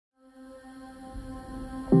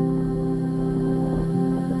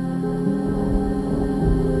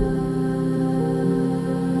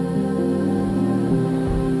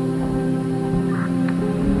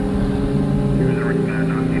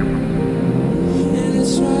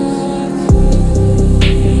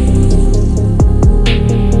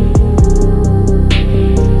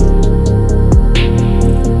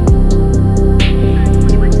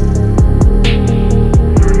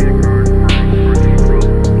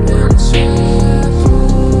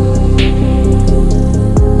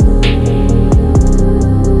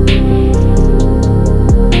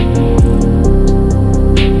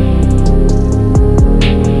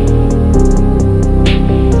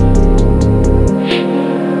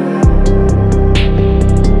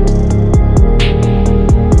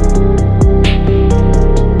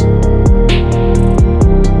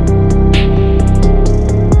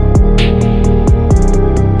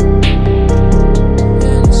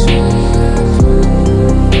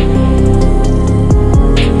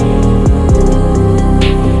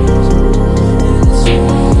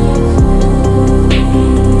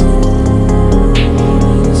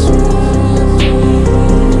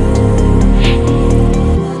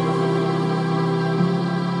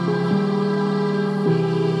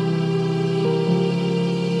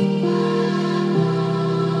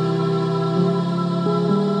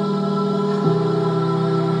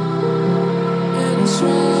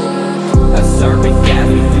servant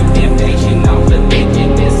gathering through damnation. All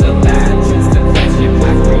religion is a lie. Choose to question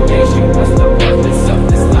my creation. What's the purpose of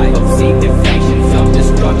this life? Obscene deflation,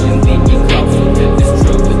 self-destruction, leading closer to this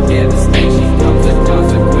truth of devastation. Comes a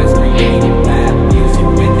consequence created by abusing.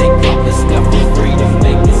 When they call the stuff for freedom,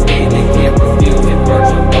 they can stand and can't refuse it.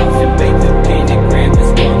 Virtual thoughts and bait the pentagram is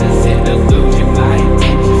one that's an illusion. My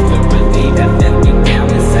intentions to believe that left me down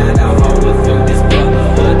inside a hole. Through this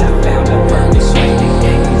brotherhood I found a perfect way to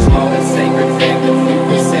gain control. A sacred fact of new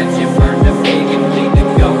perception. Burn the pig and bleed the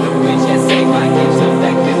goat. The witch has saved my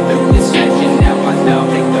intellect through this session. Now I know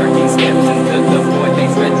they 13 steps into the void.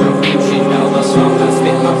 They's retribution. All along I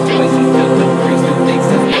spit my poison to the priest who thinks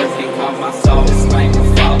that's worth it. Call my soul is flame of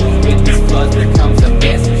fall. With these floods there comes a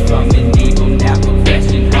message from an evil now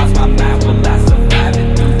progression. Cross my mind, will I survive it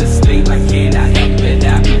through the sleep? I cannot help it,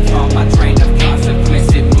 I become my train of consequence.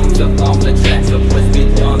 It moves along the tracks of what's been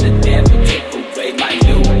done. The devil take away my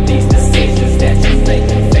do. These decisions that you make,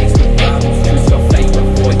 face the problems. Choose your fate,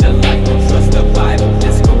 avoid the light. Don't trust the Bible,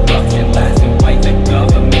 this corruption lies in wait. The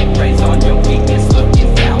government preys on your weakness,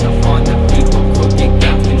 looking down upon the people. Crooked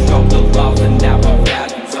cops control the laws and now our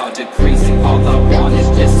values are decreasing. All I want is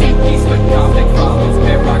just some peace, but conflict follows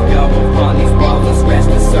where I go. On these walls and scratch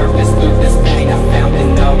the surface through this pain I found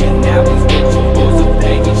in knowing. Now these rituals of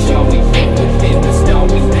pagan show me who within the stone.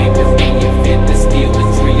 We aim to be fit to steal the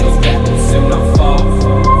trios that will soon unfold.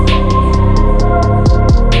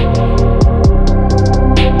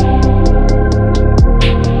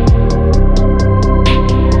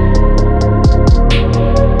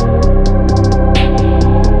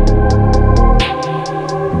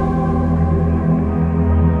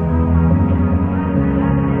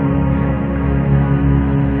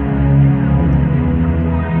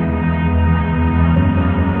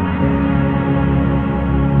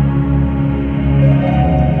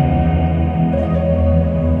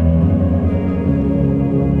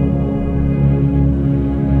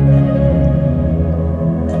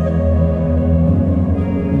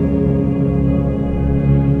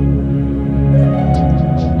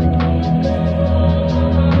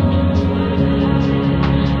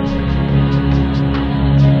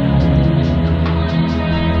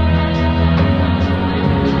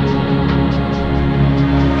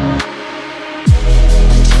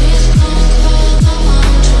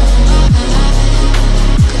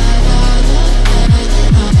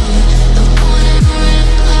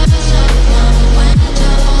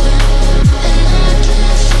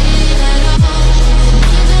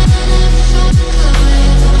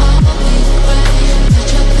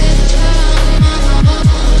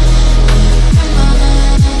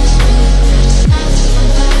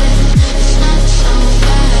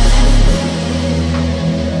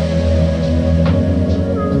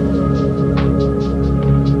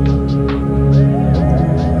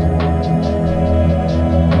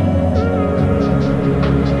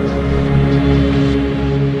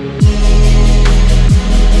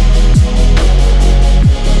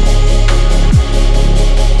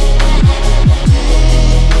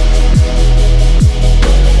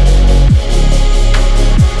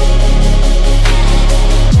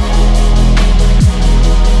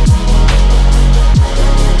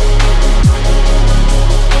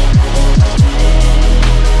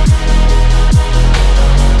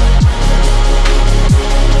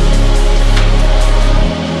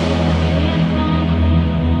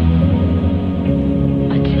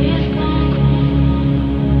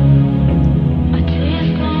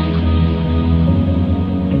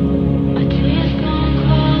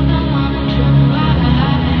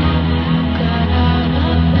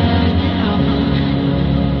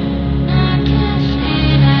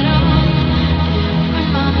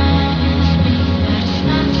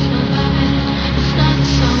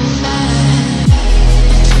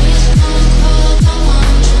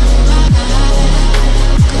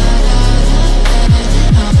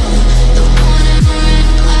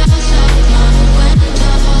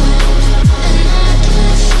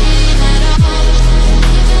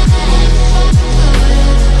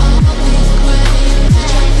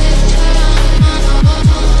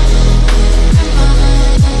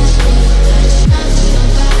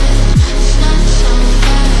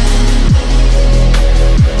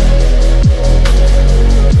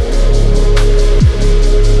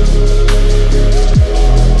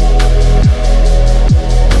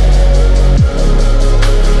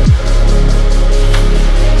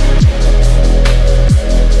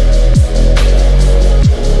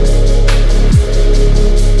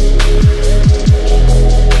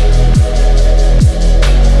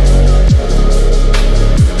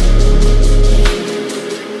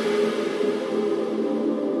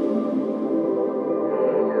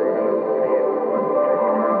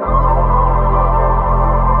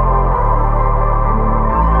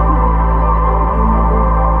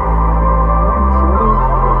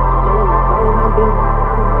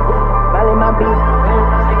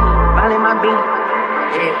 beat.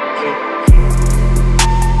 Yeah, yeah.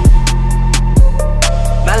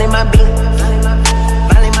 Molly my beat.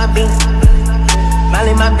 Molly my beat.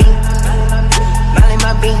 Molly my beat. Molly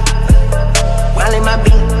my beat. Molly my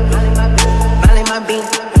beat. Molly my beat.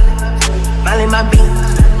 Molly my beat.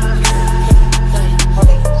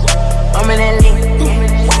 I'm in that league.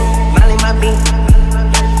 Molly my beat.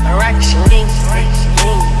 Action league.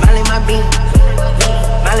 Molly my beat.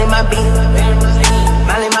 Molly my beat.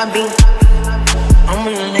 Molly my beat. I'm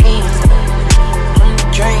in the lean. On the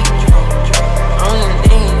drink. On the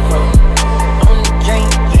lean. On the drink.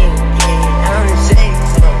 Yeah. I'm the safe.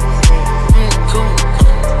 I'm the cool.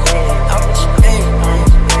 Yeah. I'm the spade.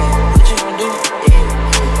 What you gon' do? Yeah.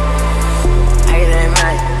 Hate that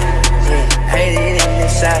night. Yeah. Hate it in the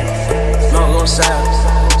side. Smoke on side.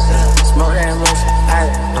 Smoke that most.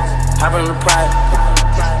 Hop on the pride.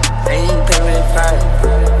 They ain't pay with the pride.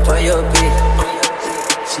 For your bitch.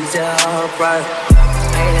 She tell all her pride.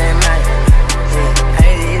 Hate that night. Yeah.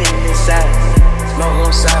 Hate it in the side. Smoke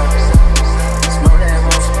on side. Smoke that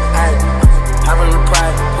most. Hop on the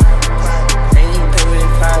pride. They ain't pay with the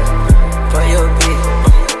pride. For your bitch.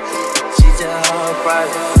 She tell all her pride.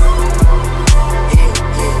 Yeah,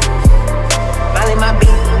 yeah. Molly my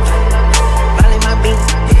beat. Molly my beat.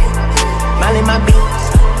 Molly my beat.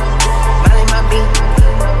 Molly my beat.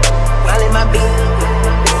 Molly my beat.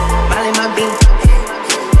 Molly my beat.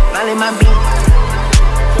 Molly my beat.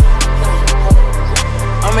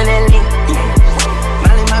 I'm in that league.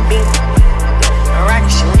 Molly my beat.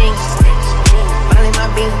 Action league. Molly my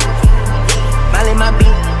beat. Molly my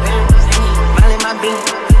beat. Molly my beat.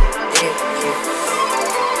 Yeah, yeah.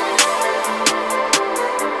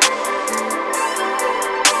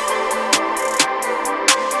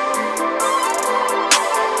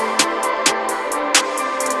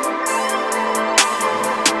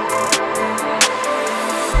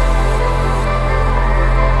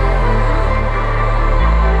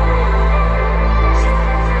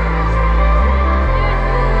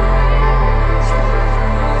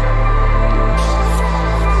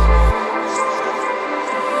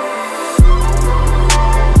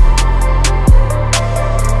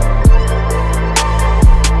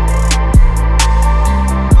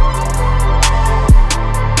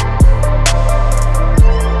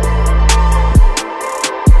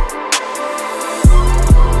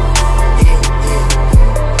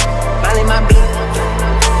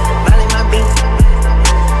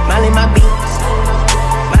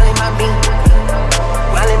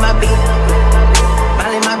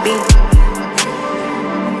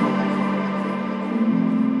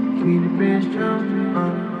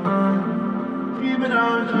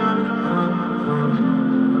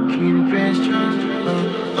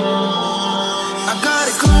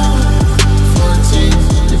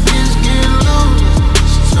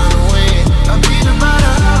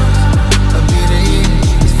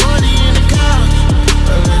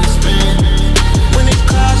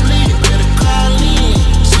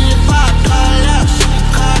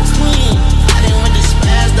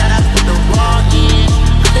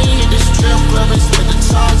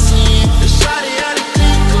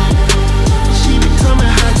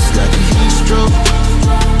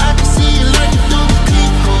 I can see you like you do the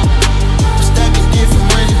people.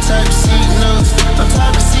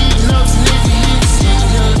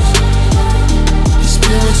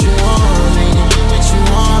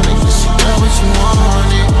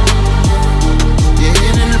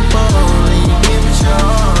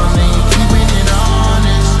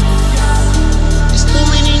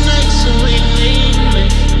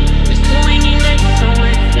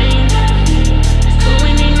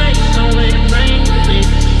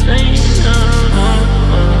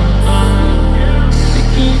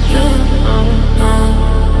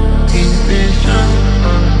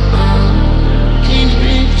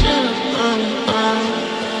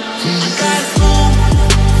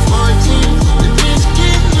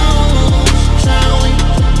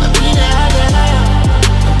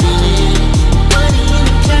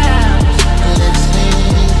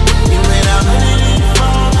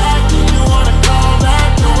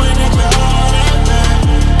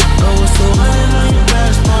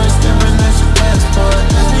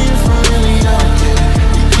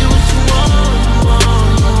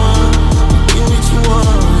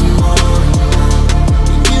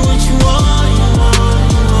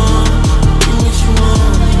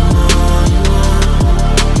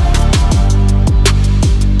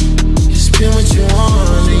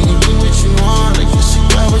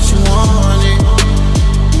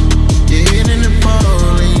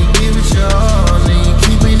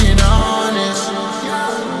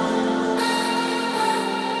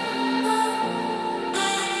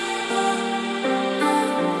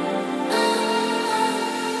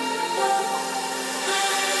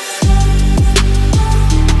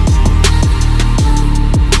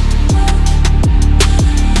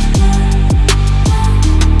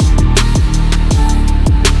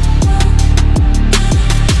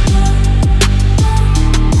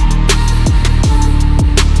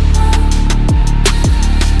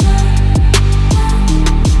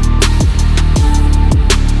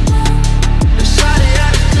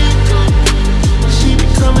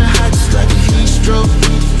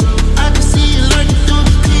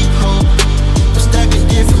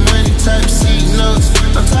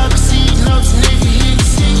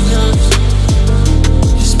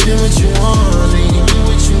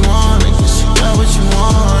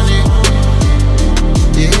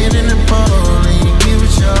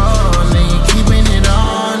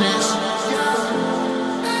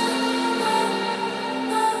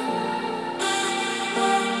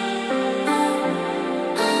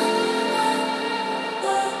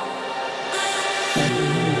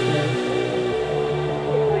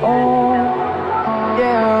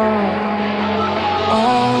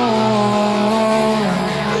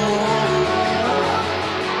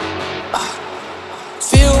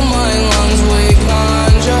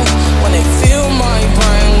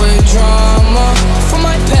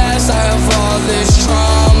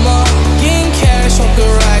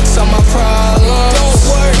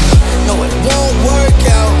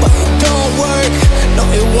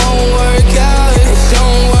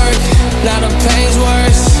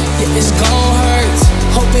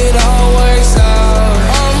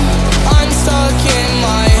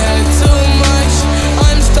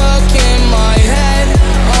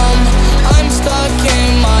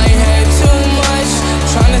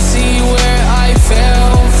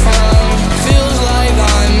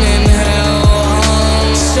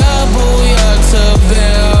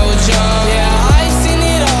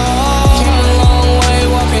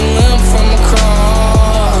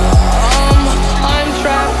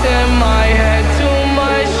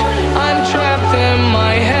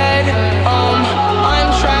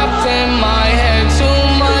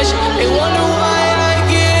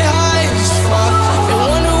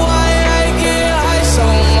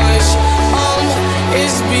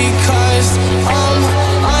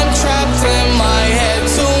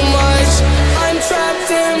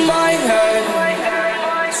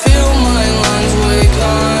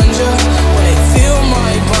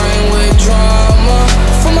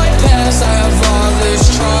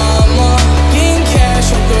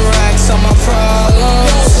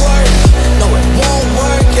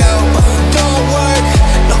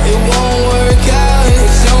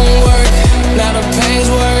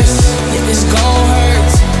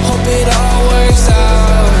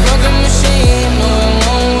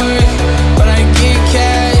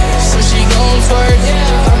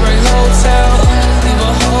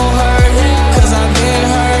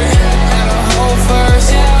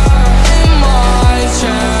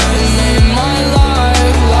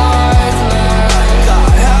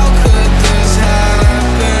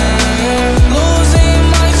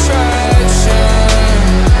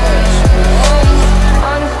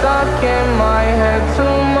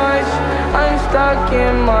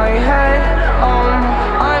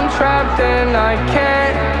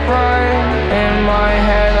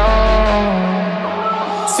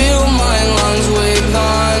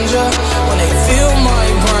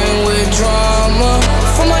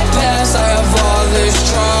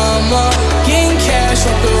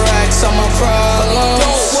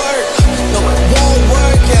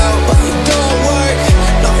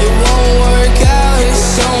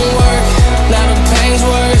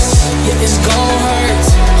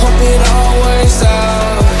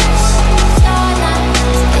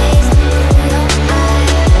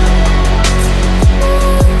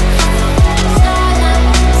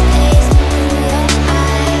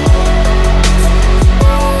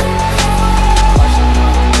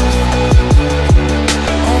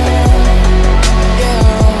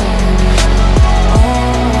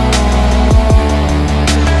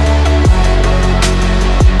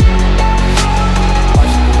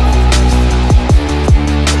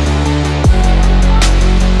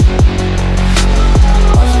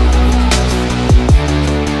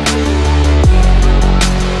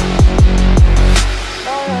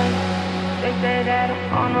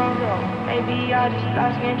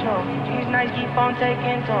 keep on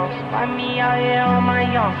taking tours. Find me out here on my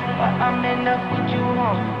own, but I'm in up with you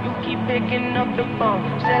home. You keep picking up the phone,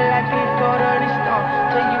 said like we go to the stone,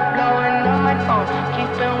 till you blowing on my phone,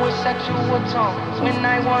 keeping with sexual tone, when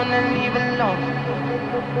I wanna leave alone.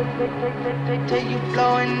 Till you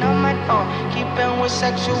blowing on my phone, keeping with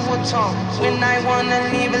sexual tone, when I wanna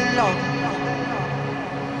leave alone.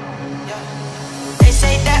 They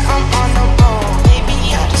say that I'm on the road, maybe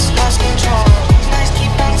I just lost control. These nights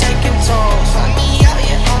keep on taking tolls, find me out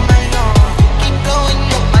here on my own. Keep blowing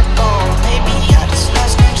up my phone, maybe I just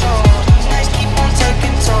lost control. These nights keep on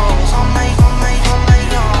taking tolls, on my own.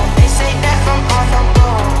 They say that I'm on the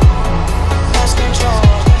road, lost control.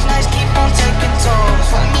 These nights keep on taking tolls,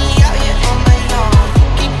 find me out here on my own.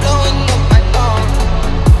 Keep blowing up my phone,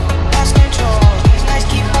 lost control. These nights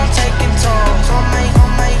keep on taking tolls, on my own.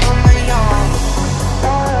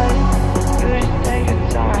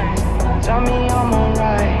 Tell me I'm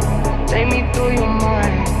alright, take me through your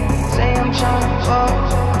mind. Say I'm tryna fuck,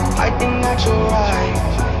 I think that you're right.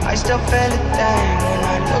 I still feel a thing when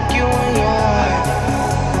I look you in your eye.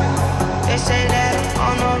 They say that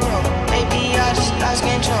I'm on the road, maybe I just lost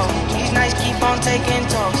control. These nights keep on taking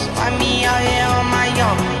tolls, find me out here on my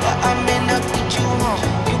own, but I'm in up with you home.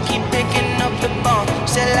 You keep picking up the phone,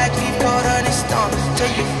 said like we go to the stone,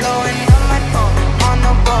 till you blowing on my phone, on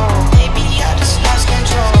the road. Maybe I just lost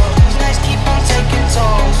control. Keep on taking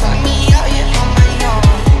tolls, find me out here on my own.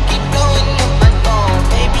 Keep blowing up my phone,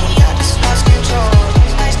 baby, I just lost control.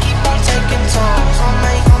 These nights keep on taking tolls, on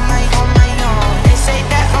my own. They say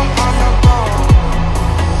that I'm on the road,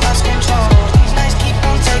 lost control. These nights keep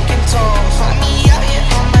on taking tolls, find me out here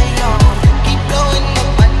on my own. Keep blowing up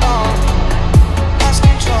my phone, lost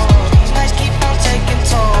control. These nights keep on taking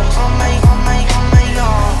tolls, on my own.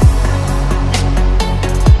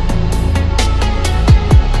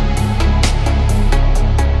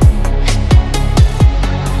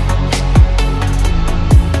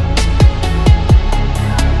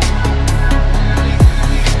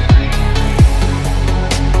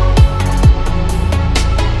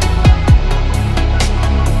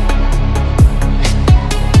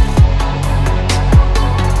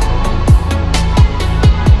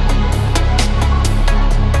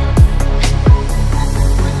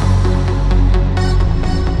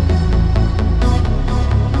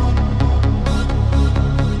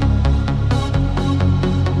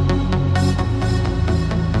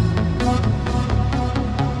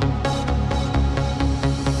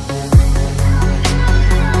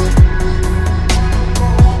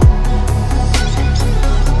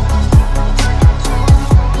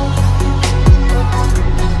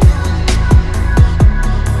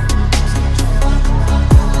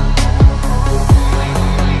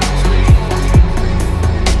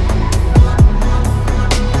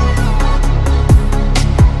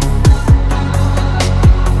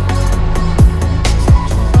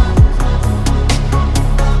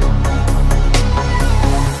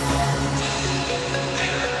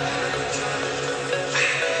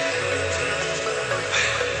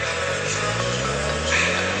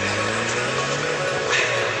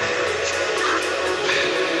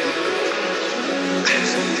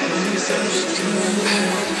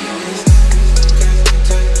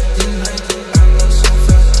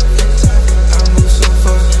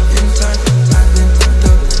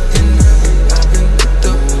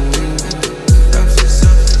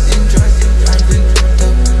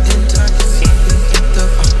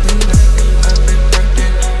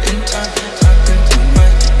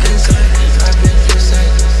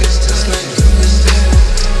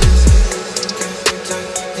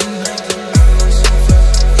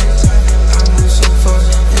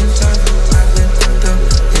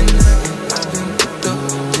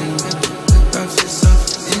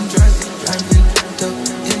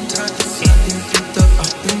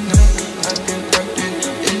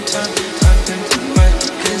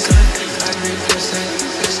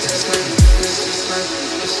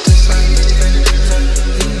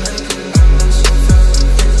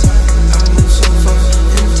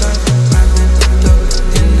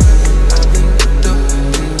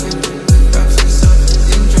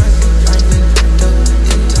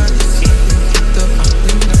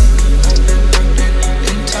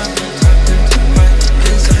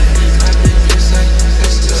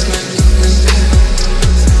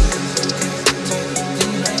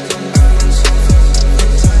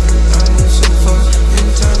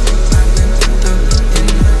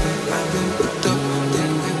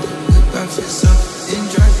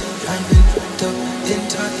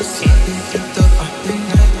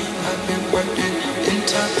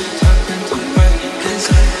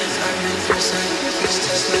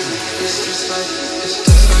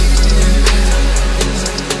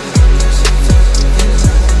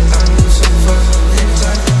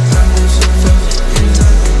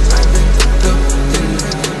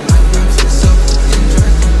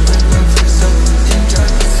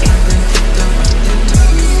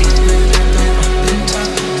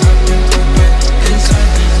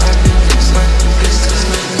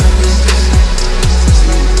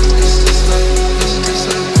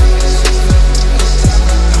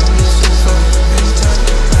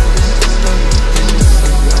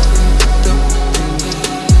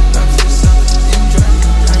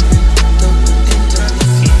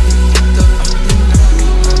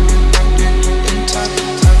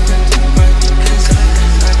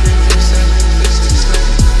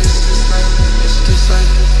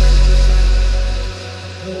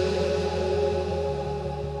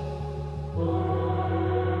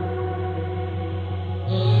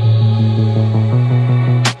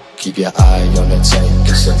 Keep your eye on the tank,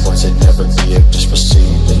 cause the ones that never give just proceed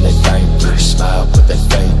and they thank you. Smile but they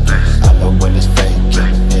fake it, I know when it's fake.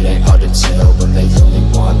 It ain't hard to tell when they only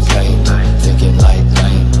want pain. Thinking like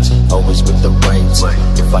lanes, always with the weights.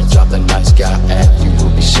 If I drop the nice guy at you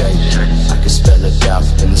will be shaking. I can spell it out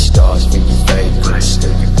in the stars for your favorite.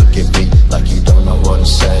 Still you look at me like you don't know what I'm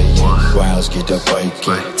saying. Grounds get to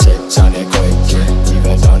breaking, tectonic quaking.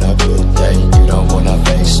 Even on a good day, you don't wanna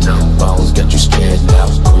face me. Bones got you scared now,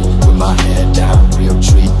 creep with my head down. Real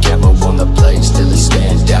treat, camera on the plate, still it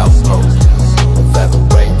stand out. Oh,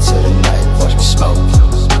 evaporate to the night, watch me smoke.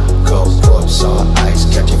 Cold corpse on ice,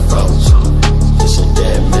 catch it froze. It's a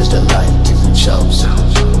dead man's delight, you we chose.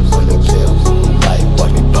 With a pill, moonlight,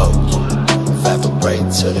 watch me boat.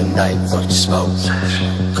 Evaporate to the night, watch me smoke.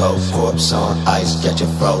 Cold corpse on ice, catch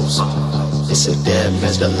it froze. It's a dead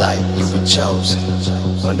man's delight, you we chose.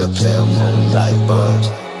 With a pill, moonlight,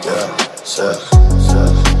 bud.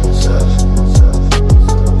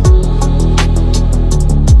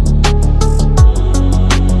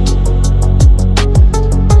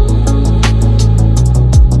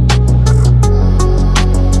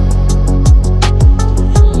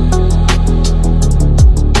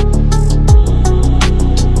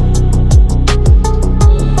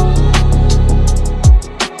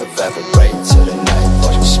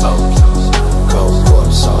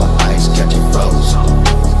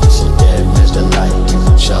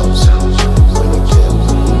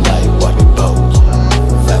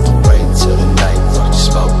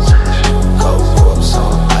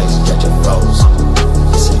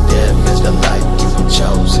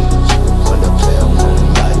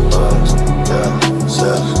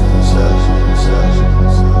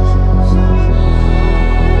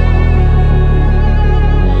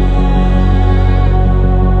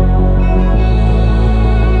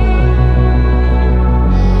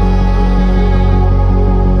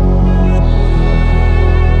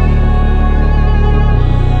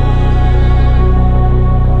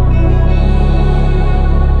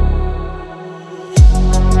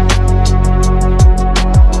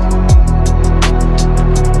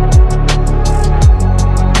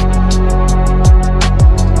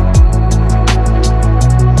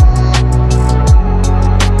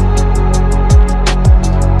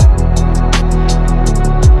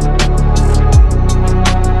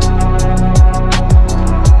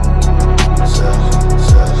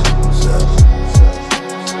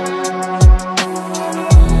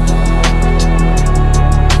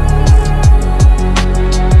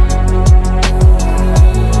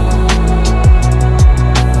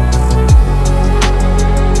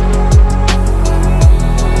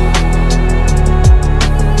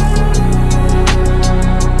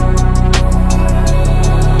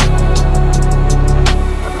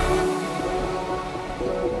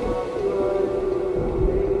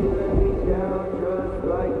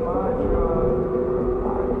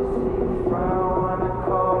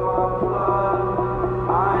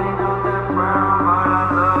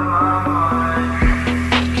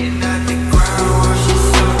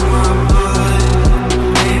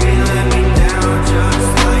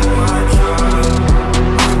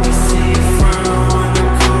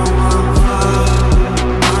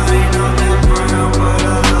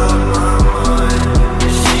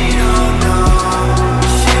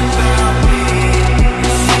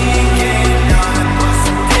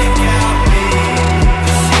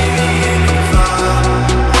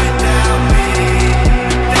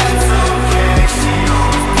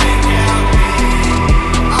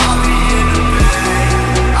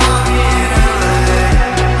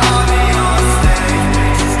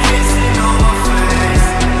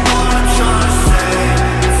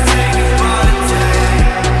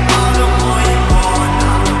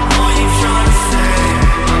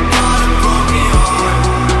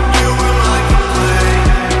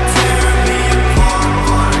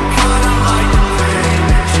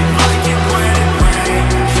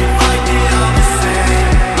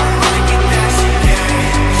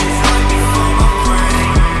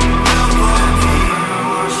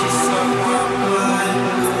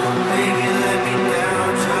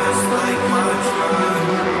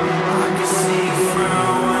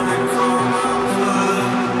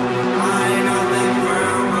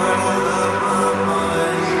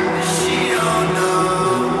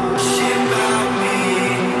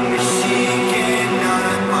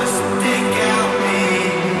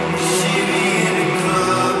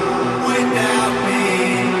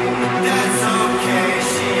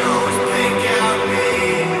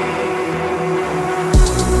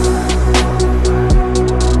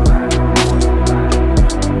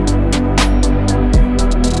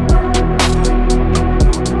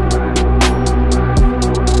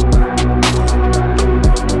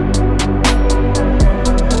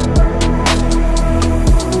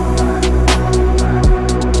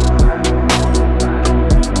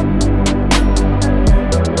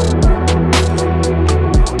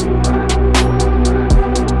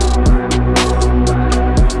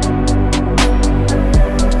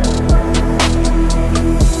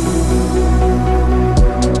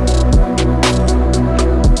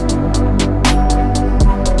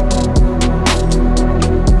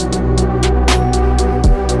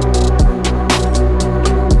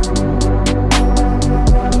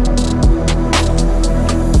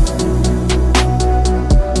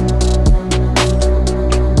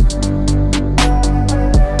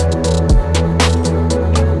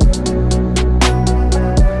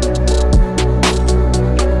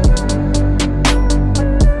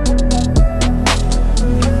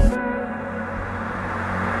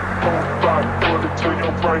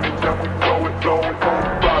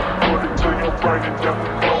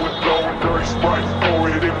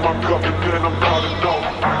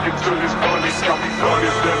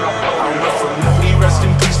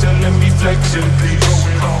 flexing, please.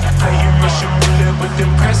 Playing Russian roulette with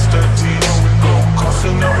them prestige.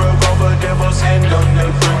 Crossing the revolver, devil's hand on the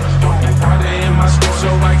gun. Water in my scoop so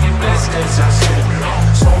I get blessed as I slip.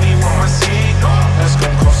 Slowly want my seed, that's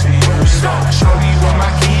gon' cost a year. Shorty want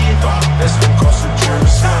my kid, that's gon' cost a jerk.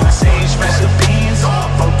 Sage recipes,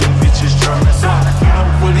 both them bitches German. You know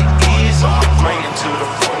what it is, right into the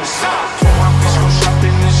forest. Told my bitch go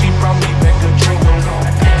shopping and she brought me back a drink.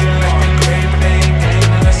 Picking like the grave, but they ain't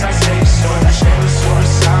game unless I say so. Shameless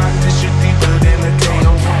suicide, this shit deeper than the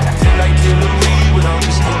KO. Feel like Hillary with all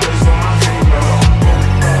these killers on my finger.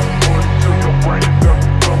 Put it to your brain,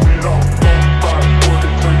 throw it off. Put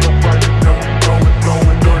it to your brain, throw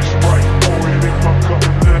it, dirty Sprite. Pour it in my cup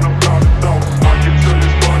and then I'm not alone. I get to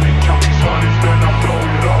this money, count these honeys, then I blow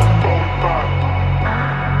it off.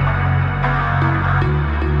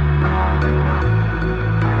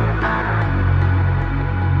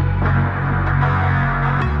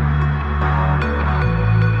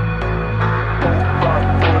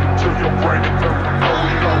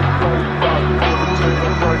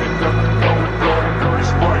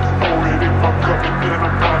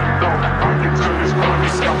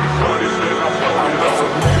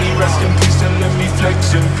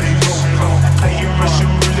 Flexing, please. Playing Russian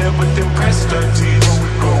roulette with them prestige.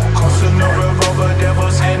 Crossing the revolver,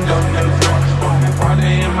 devil's hand on the gun. Water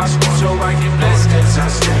in my scoop so I get blessed as I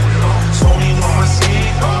slip. Slowly want my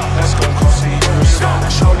seed, that's gon' cost a year.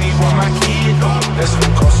 Shorty want my kid, that's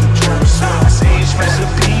gon' cost a jerk. Sage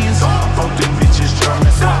recipes, both them bitches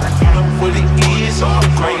German. You know what it is,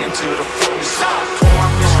 right into the forest. Told my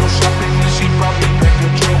bitch go shopping and she brought me back a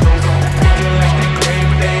drink. Picking like the grave,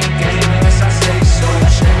 but they ain't game unless I say so.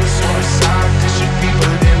 Shameless suicide, this shit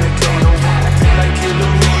deeper than the KO. Feel like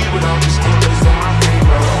Hillary with all these killers on my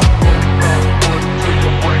finger. Put it to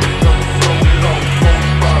your brain, throw it off.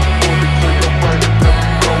 Put it to your brain,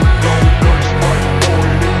 throw it, dirty Sprite. Pour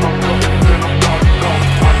it in my cup and then I'm not alone.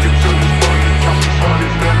 I get to this money, count these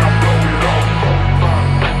honeys, then I blow it off.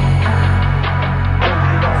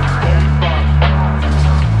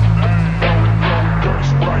 Dirty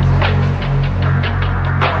Sprite.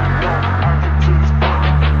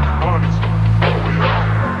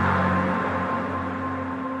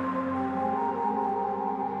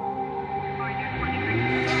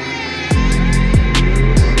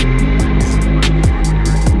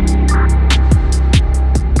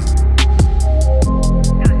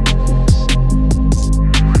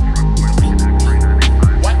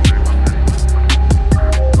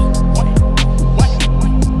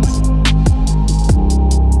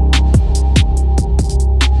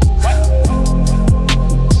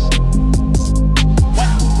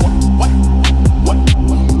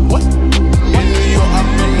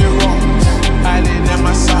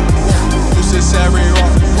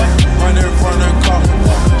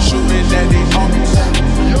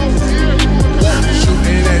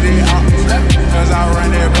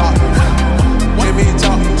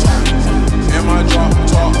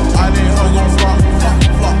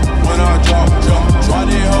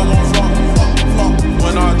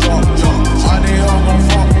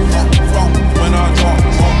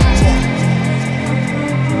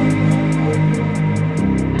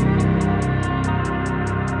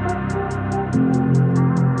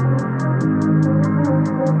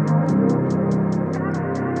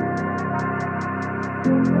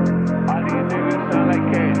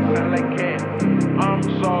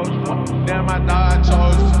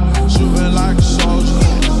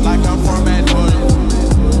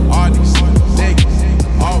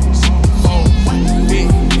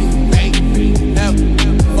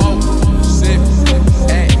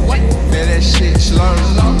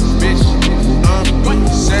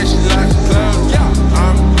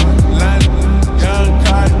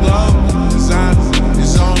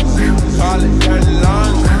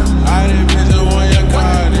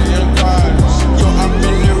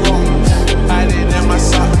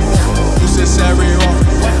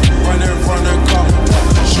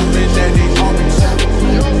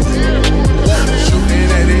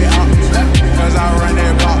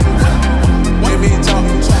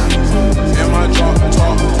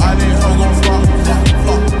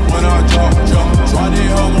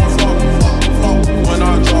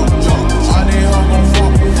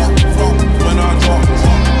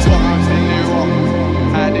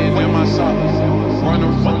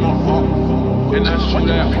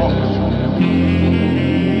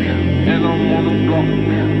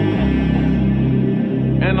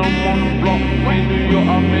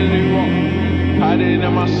 Hiding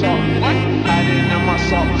in my socks, hiding in my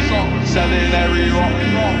socks, selling every rock.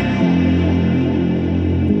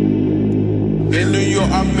 In New York,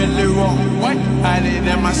 I'm Billy Rock. What? Hiding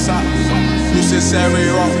in my socks. Used to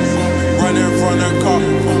Sarah Rock. Running from the car.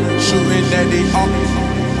 Shooting daddy up.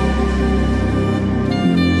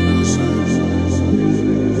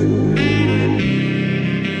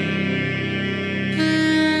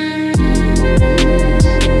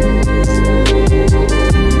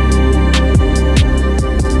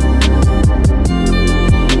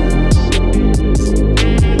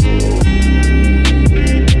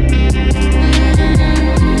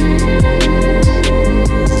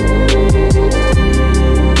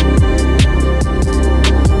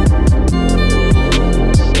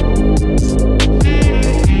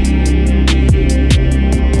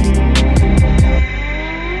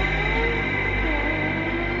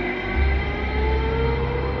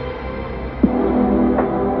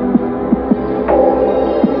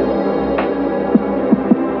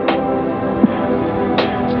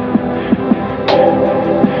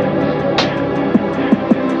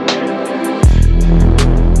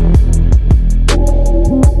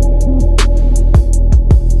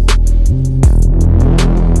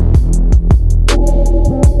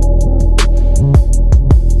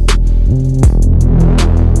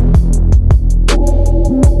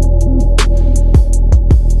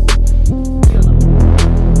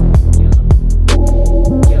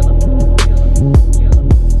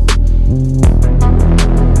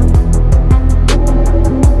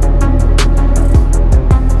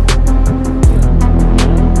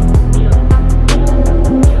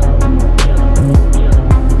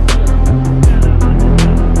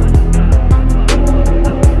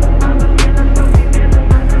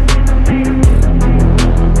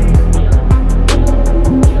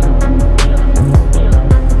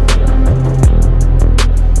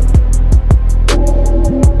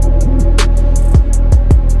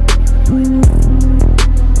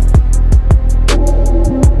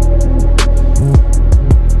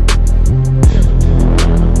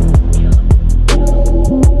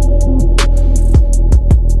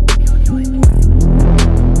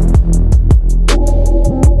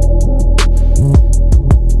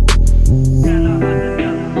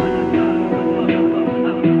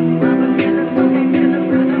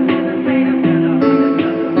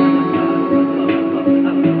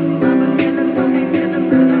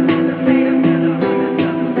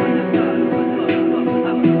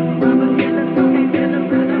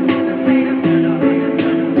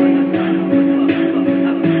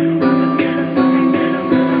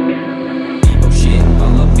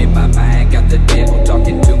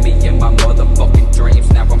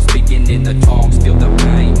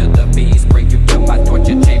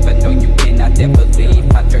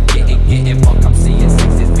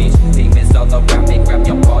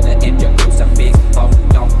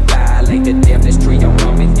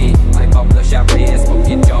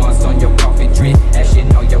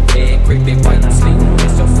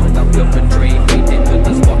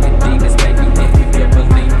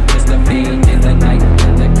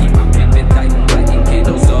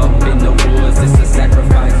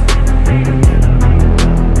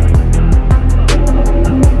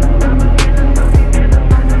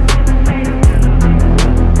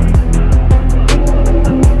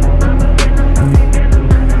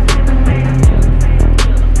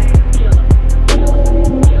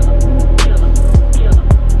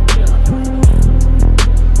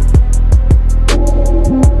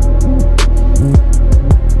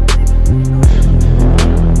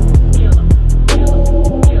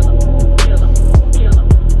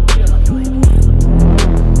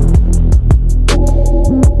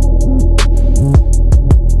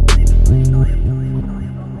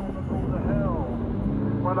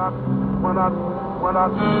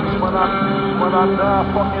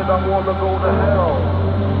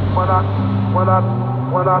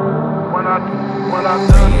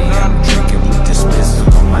 I'm drinking with this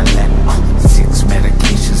pistol on my lap. 6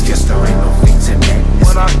 medications, guess there ain't no fixing that.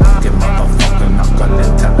 Get motherfucker knuckle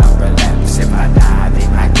until I relapse. If I die, they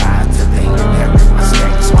might die till they inherit my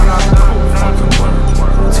stacks. Fucking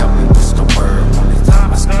word, tell me what's the word. Only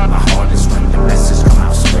time I speak my heart is when the message come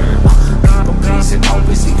out slurred. People pleasing,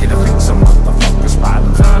 always eager to fix some motherfuckers'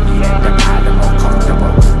 problems. Me at the bottom, more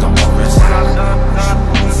comfortable with the horrors.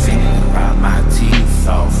 Fin around my teeth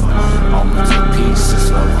off. Only 2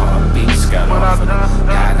 pieces, low heartbeats got off of them.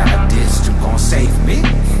 God, I dissed, you gon' save me.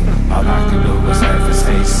 All I can do is ever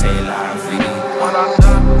say la vie.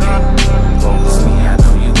 Focus me, I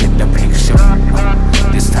know you get the picture.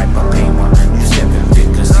 This type of pain won't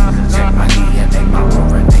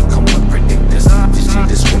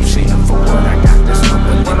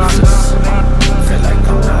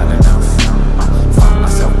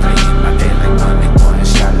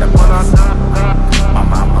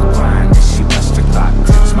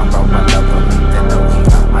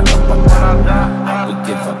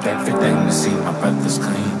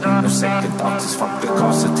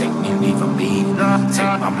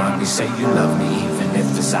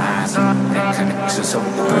connection, so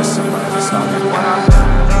the rest of it started.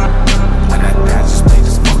 When that dad just played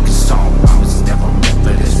this fucking song, I was never meant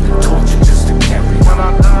for this, been torture just to carry on.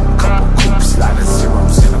 Couple coops, lot of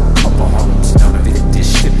zeros in a couple homes. None of it did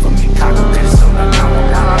shit for me, kind of pissed on the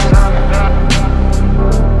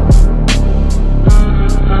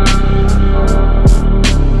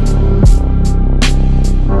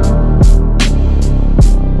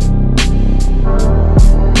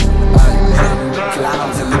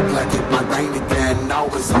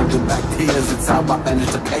holding back tears, it's how I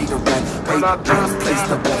managed to pay the rent. Pay the bills, place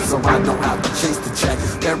the bet, so I don't have to chase the check.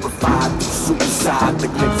 Verified through suicide, the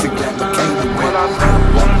glimpse and glad became the wet.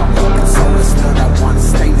 Want my broken soul is still that one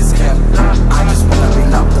stain is kept. I just wanna be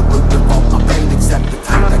loved, the root of all my pain, except the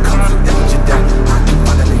time that comes with danger that I can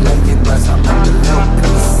finally lay in rest. I love the little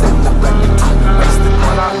piece and I read the time you wasted.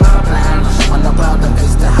 Plan, showing the world the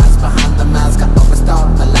face that hides behind the mask. I always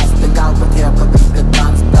thought the last thing I would hear would be the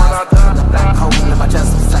guns blast. The black hole in my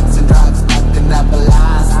chest. Sex and drugs, nothing never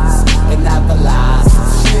lasts. It never lasts.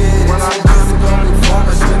 Shit, I'm going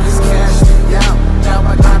forward, shit is cash me out. Now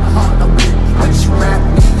I got a heart to beat, but you wrap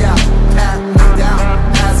me out, pat me down,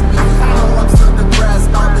 ask me how I'm still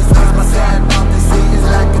depressed. All this is my sad, all they see is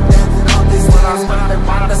like a death. All these things when they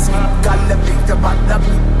wanna see, gotta be the wanna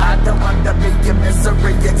be. I don't wanna be in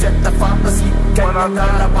misery, except the pharmacy. Can't I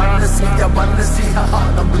wanna see her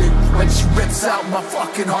heart to bleed when she rips out my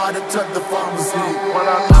fucking heart into the pharmacy.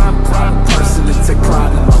 I'm a proud person to take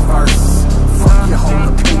pride in my verse. Fuck your whole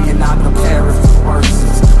opinion, I don't care if it's worse.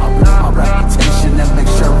 I'll build my reputation and make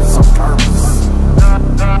sure it's on purpose.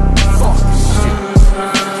 Fuck this shit.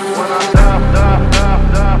 When I